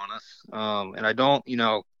Hollywood on us, and I don't,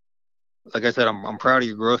 like I said, I'm proud of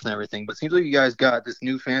your growth and everything. But it seems like you guys got this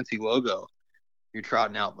new fancy logo you're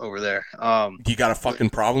trotting out over there. You got a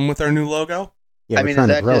fucking problem with our new logo? Yeah, we're trying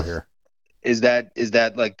to grow here. Is that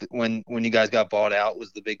like when you guys got bought out,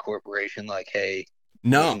 was the big corporation like, hey?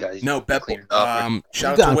 No. Bet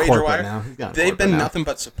shout out to WagerWire. They've been nothing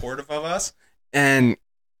but supportive of us, and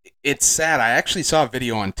it's sad. I actually saw a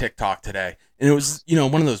video on TikTok today, and it was,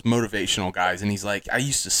 one of those motivational guys, and he's like, I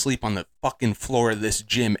used to sleep on the fucking floor of this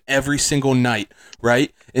gym every single night,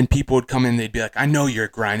 right? And people would come in, they'd be like, I know you're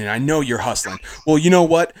grinding, I know you're hustling. Well, you know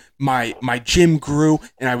what? My gym grew,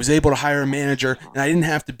 and I was able to hire a manager, and I didn't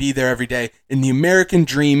have to be there every day. And the American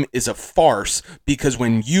dream is a farce, because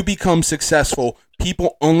when you become successful,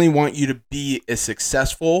 people only want you to be as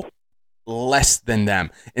successful less than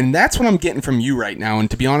them. And that's what I'm getting from you right now. And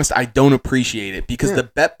to be honest, I don't appreciate it, because the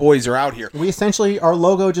Bet Boys are out here. We essentially, our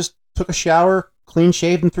logo just took a shower, clean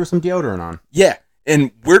shaved, and threw some deodorant on. Yeah.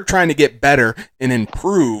 And we're trying to get better and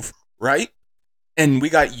improve, right? And we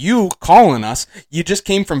got you calling us. You just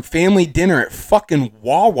came from family dinner at fucking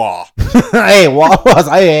Wawa. Hey, Wawa's.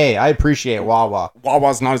 I appreciate Wawa.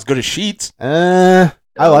 Wawa's not as good as Sheetz.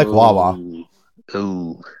 I like Wawa.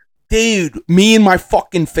 Ooh. Dude, me and my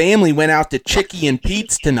fucking family went out to Chicky and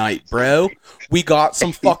Pete's tonight, bro. We got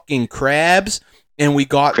some fucking crabs, and we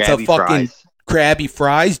got the fucking Krabby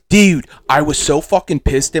Fries. Dude, I was so fucking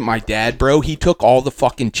pissed at my dad, bro. He took all the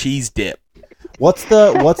fucking cheese dip. What's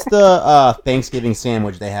the Thanksgiving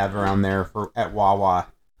sandwich they have around there at Wawa?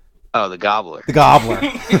 Oh, the gobbler. The gobbler.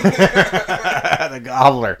 The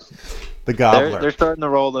gobbler. The gobbler. They're starting to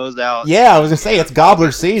roll those out. Yeah, I was gonna say it's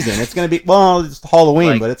gobbler season. It's gonna be it's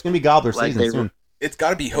Halloween, but it's gonna be gobbler season soon. It's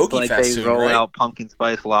got to be Hoagie Fest soon, right? They roll out pumpkin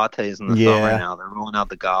spice lattes in the summer now. They're rolling out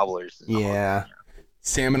the gobblers. Yeah.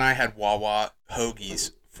 Sam and I had Wawa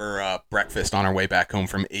hoagies for breakfast on our way back home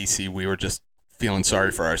from AC. We were just feeling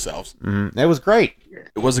sorry for ourselves. It was great.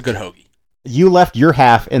 It was a good hoagie. You left your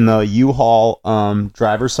half in the U-Haul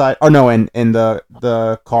driver's side, in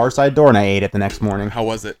the car side door, and I ate it the next morning. How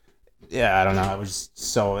was it? Yeah, I don't know. I was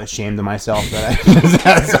so ashamed of myself that I just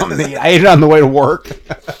had something to eat. I ate it on the way to work.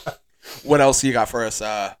 What else you got for us,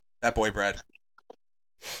 that boy bread?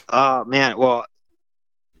 Man, well,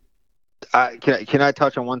 can I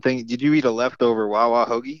touch on one thing? Did you eat a leftover Wawa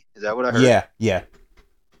hoagie? Is that what I heard? Yeah.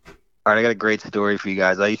 All right, I got a great story for you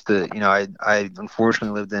guys. I used to, I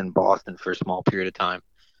unfortunately lived in Boston for a small period of time.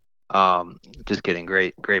 Just kidding.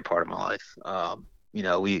 Great part of my life.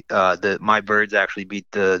 My Birds actually beat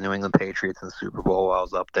the New England Patriots in the Super Bowl while I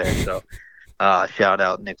was up there. So, shout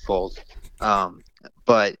out Nick Foles.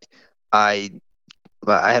 But I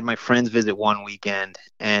had my friends visit one weekend,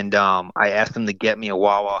 and I asked them to get me a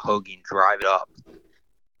Wawa hoagie and drive it up.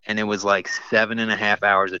 And it was like 7.5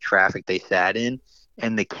 hours of traffic they sat in.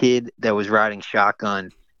 And the kid that was riding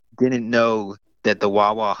shotgun didn't know that the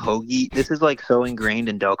Wawa hoagie, this is like so ingrained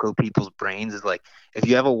in Delco people's brains, is like, if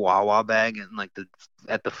you have a Wawa bag and like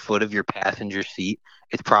at the foot of your passenger seat,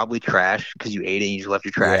 it's probably trash because you ate it and you just left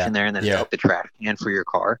your trash in there, and then it's like the trash can for your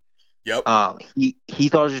car. Yep. He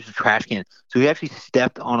thought it was just a trash can. So he actually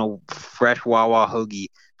stepped on a fresh Wawa hoagie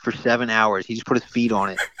for 7 hours. He just put his feet on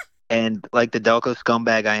it. And like the Delco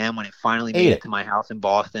scumbag I am, when it finally made it to my house in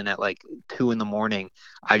Boston at like 2 a.m,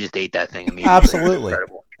 I just ate that thing immediately. Absolutely.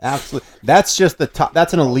 Absolutely. That's just the top.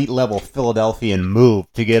 That's an elite level Philadelphian move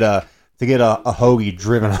to get a hoagie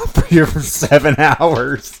driven up for you for 7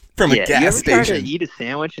 hours from a gas station. Try to eat a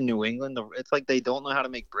sandwich in New England? It's like they don't know how to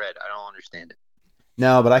make bread. I don't understand it.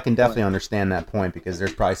 No, but I can definitely understand that point, because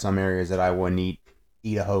there's probably some areas that I wouldn't eat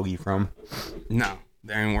a hoagie from. No,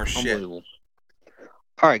 they ain't worth shit.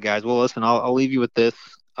 All right, guys. Well, listen, I'll leave you with this.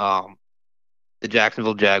 The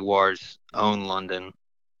Jacksonville Jaguars own London,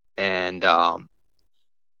 and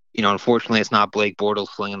unfortunately, it's not Blake Bortles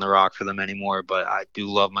slinging the rock for them anymore. But I do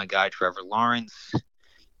love my guy Trevor Lawrence.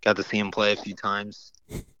 Got to see him play a few times.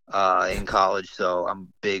 in college, so I'm a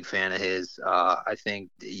big fan of his. I think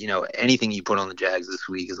anything you put on the Jags this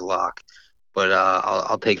week is a lock, but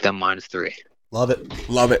I'll take them -3. Love it.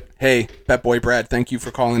 Love it. Hey, Bet Boy Brad, thank you for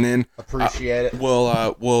calling in. Appreciate it.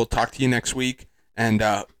 We'll talk to you next week, and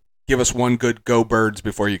give us one good Go Birds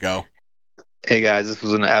before you go. Hey guys, this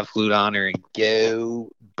was an absolute honor, and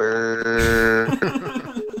go Birds.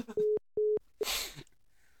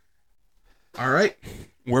 All right,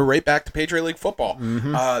 we're right back to Patriot League football.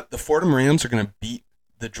 Mm-hmm. The Fordham Rams are going to beat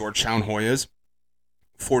the Georgetown Hoyas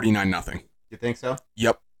 49-0. You think so?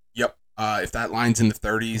 Yep. If that line's in the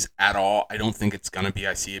 30s at all, I don't think it's going to be.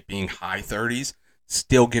 I see it being high 30s.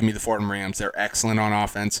 Still give me the Fordham Rams. They're excellent on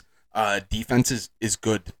offense. Defense is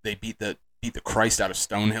good. They beat the Christ out of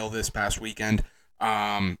Stonehill this past weekend.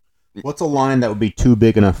 What's a line that would be too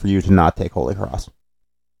big enough for you to not take Holy Cross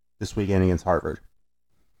this weekend against Harvard?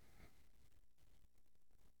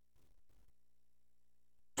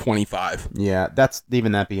 25. Yeah, that's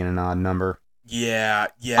even that being an odd number. Yeah.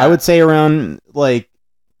 I would say around like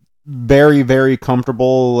very, very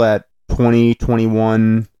comfortable at 20,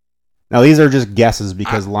 21. Now these are just guesses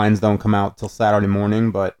because lines don't come out till Saturday morning,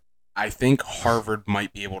 but I think Harvard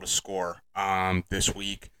might be able to score this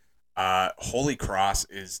week. Holy Cross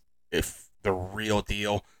is the real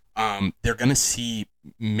deal. They're going to see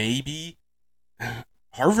maybe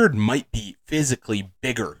Harvard might be physically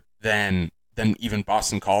bigger than even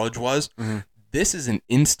Boston College was. Mm-hmm. This is an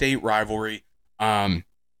in-state rivalry.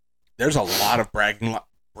 There's a lot of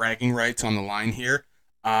bragging rights on the line here.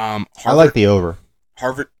 Harvard, I like the over.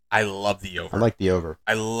 Harvard, I love the over. I like the over.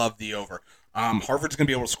 I love the over. Harvard's going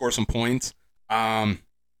to be able to score some points.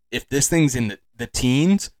 If this thing's in the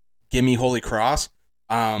teens, give me Holy Cross.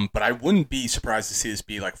 But I wouldn't be surprised to see this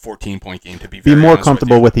be like a 14-point game. To be more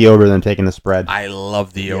comfortable with the over than taking the spread. I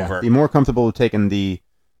love the over. Be more comfortable with taking the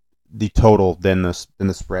total than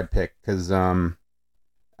the spread pick because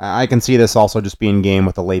I can see this also just being game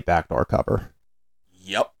with a late backdoor cover.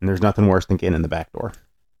 Yep. And there's nothing worse than getting in the back door.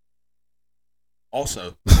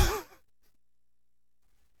 Also,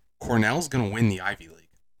 Cornell's going to win the Ivy League.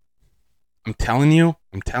 I'm telling you.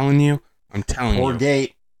 Poor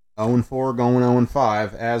Gate, 0-4 going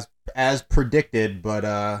 0-5 as predicted,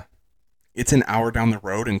 but it's an hour down the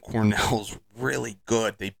road, and Cornell's really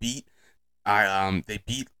good. They beat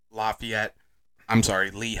Lafayette. I'm sorry,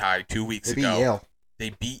 Lehigh 2 weeks ago. Yale. They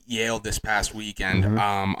beat Yale this past weekend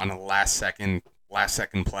on a last second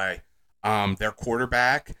play. Their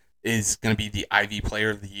quarterback is going to be the Ivy Player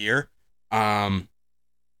of the Year.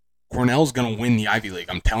 Cornell's going to win the Ivy League.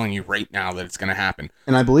 I'm telling you right now that it's going to happen.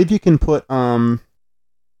 And I believe you can put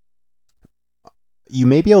you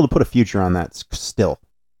may be able to put a future on that still.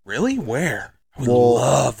 Really? Where? I would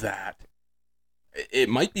love that. It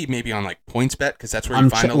might be maybe on like PointsBet because that's where you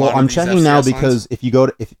find a lot of I'm these checking FCS now lines. because if you go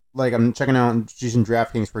to I'm checking out using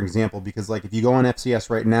DraftKings for example because like if you go on FCS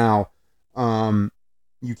right now,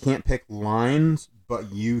 you can't pick lines,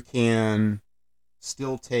 but you can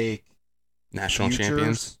still take national futures.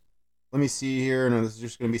 Champions. Let me see here. No, this is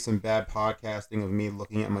just going to be some bad podcasting of me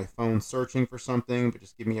looking at my phone searching for something, but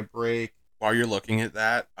just give me a break. While you're looking at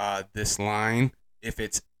that, this line, if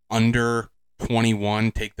it's under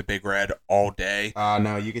 21, take the big red all day.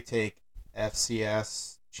 No, you could take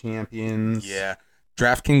FCS champions. Yeah.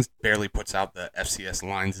 DraftKings barely puts out the FCS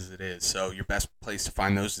lines as it is, so your best place to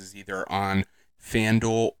find those is either on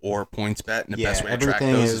FanDuel or PointsBet, and the best way to track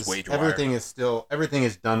those is WagerWire. Everything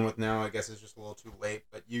is done with now. I guess it's just a little too late,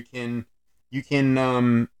 but you can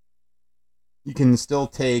still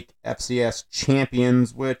take FCS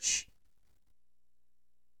champions, which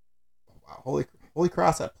Holy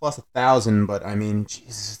Cross at plus 1,000, but I mean,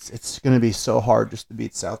 Jesus, it's going to be so hard just to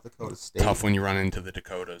beat South Dakota State. Tough when you run into the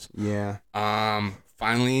Dakotas. Yeah.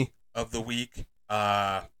 Finally of the week,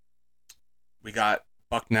 we got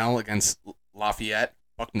Bucknell against Lafayette.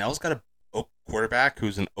 Bucknell's got a quarterback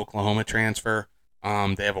who's an Oklahoma transfer.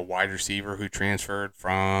 They have a wide receiver who transferred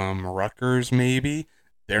from Rutgers, maybe.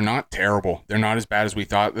 They're not terrible. They're not as bad as we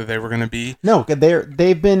thought that they were going to be. No,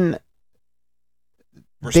 they've been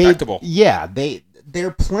respectable.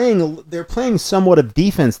 They're playing somewhat of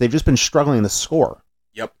defense. They've just been struggling to score.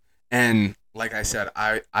 Yep. And like I said,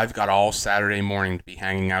 I've got all Saturday morning to be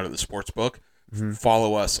hanging out at the sports book. Mm-hmm.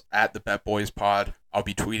 Follow us at the Bet Boys Pod. I'll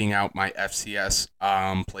be tweeting out my FCS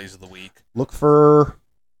plays of the week. Look for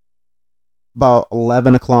about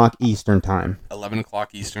 11 o'clock Eastern time. 11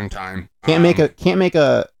 o'clock Eastern time. Can't make a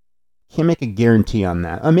guarantee on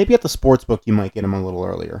that. Maybe at the sports book you might get them a little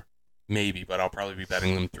earlier. Maybe, but I'll probably be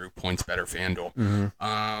betting them through PointsBet or FanDuel.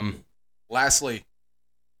 Mm-hmm. Lastly,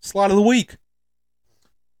 slot of the week.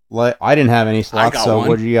 I didn't have any slots, so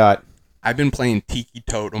what do you got? I've been playing Tiki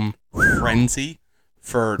Totem Frenzy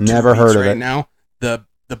for 2 Never weeks heard of right it. now. The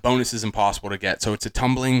bonus is impossible to get. So it's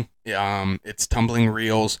tumbling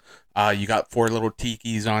reels. You got 4 little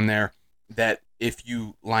tikis on there that if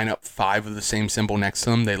you line up 5 of the same symbol next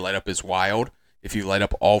to them, they light up as wild. If you light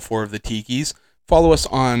up all 4 of the tikis, follow us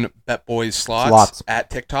on Bet Boys Slots at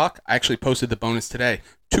TikTok. I actually posted the bonus today.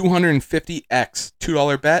 250x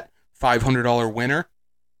 $2 bet, $500 winner.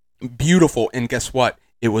 Beautiful. And guess what?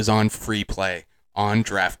 It was on free play on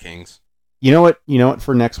DraftKings. You know what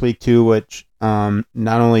for next week too, which not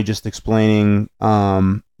only just explaining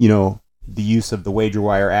the use of the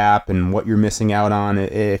WagerWire app and what you're missing out on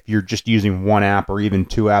if you're just using one app or even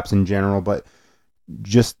 2 apps in general, but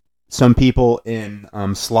just some people in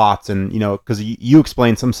slots, and because you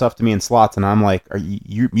explained some stuff to me in slots, and I'm like,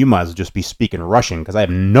 you might as well just be speaking Russian because I have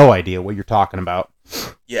no idea what you're talking about.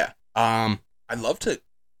 Yeah, I'd love to.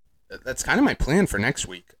 That's kind of my plan for next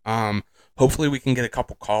week. Hopefully we can get a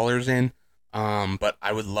couple callers in, but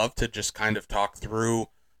I would love to just kind of talk through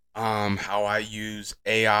how I use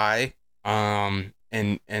AI and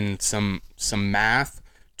some math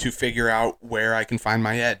to figure out where I can find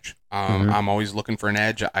my edge. I'm always looking for an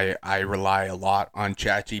edge. I rely a lot on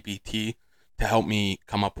ChatGPT to help me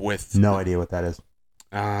come up with... No idea what that is.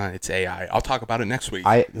 It's AI. I'll talk about it next week.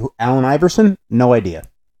 Allen Iverson? No idea.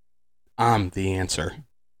 I'm the answer.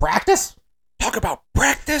 Practice? Talk about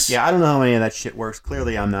practice? Yeah, I don't know how any of that shit works.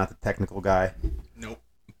 Clearly, I'm not the technical guy. Nope.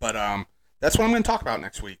 But that's what I'm going to talk about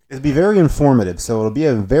next week. It'll be very informative. So it'll be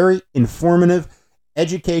a very informative,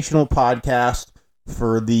 educational podcast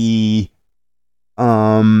for the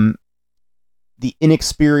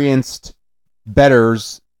inexperienced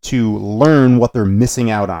bettors to learn what they're missing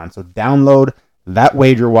out on. So download that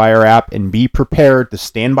WagerWire app and be prepared to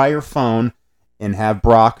stand by your phone and have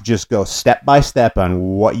Brock just go step by step on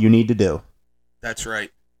what you need to do. That's right.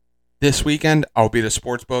 This weekend, I'll be at a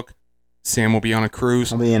sports book. Sam will be on a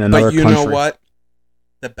cruise. I'll be in another country. But you know what?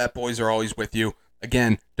 The Bet Boys are always with you.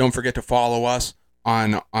 Again, don't forget to follow us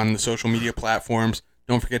on the social media platforms.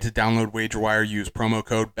 Don't forget to download WagerWire. Use promo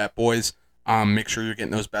code BetBoys. Make sure you're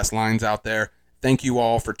getting those best lines out there. Thank you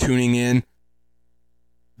all for tuning in.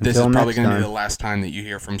 This is probably going to be the last time that you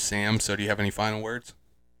hear from Sam. So do you have any final words?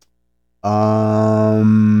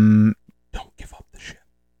 Don't give up the ship.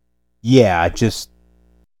 Yeah, just...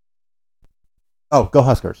 Oh, go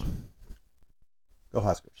Huskers. Go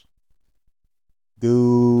Huskers.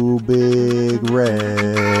 Go Big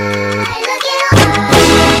Red.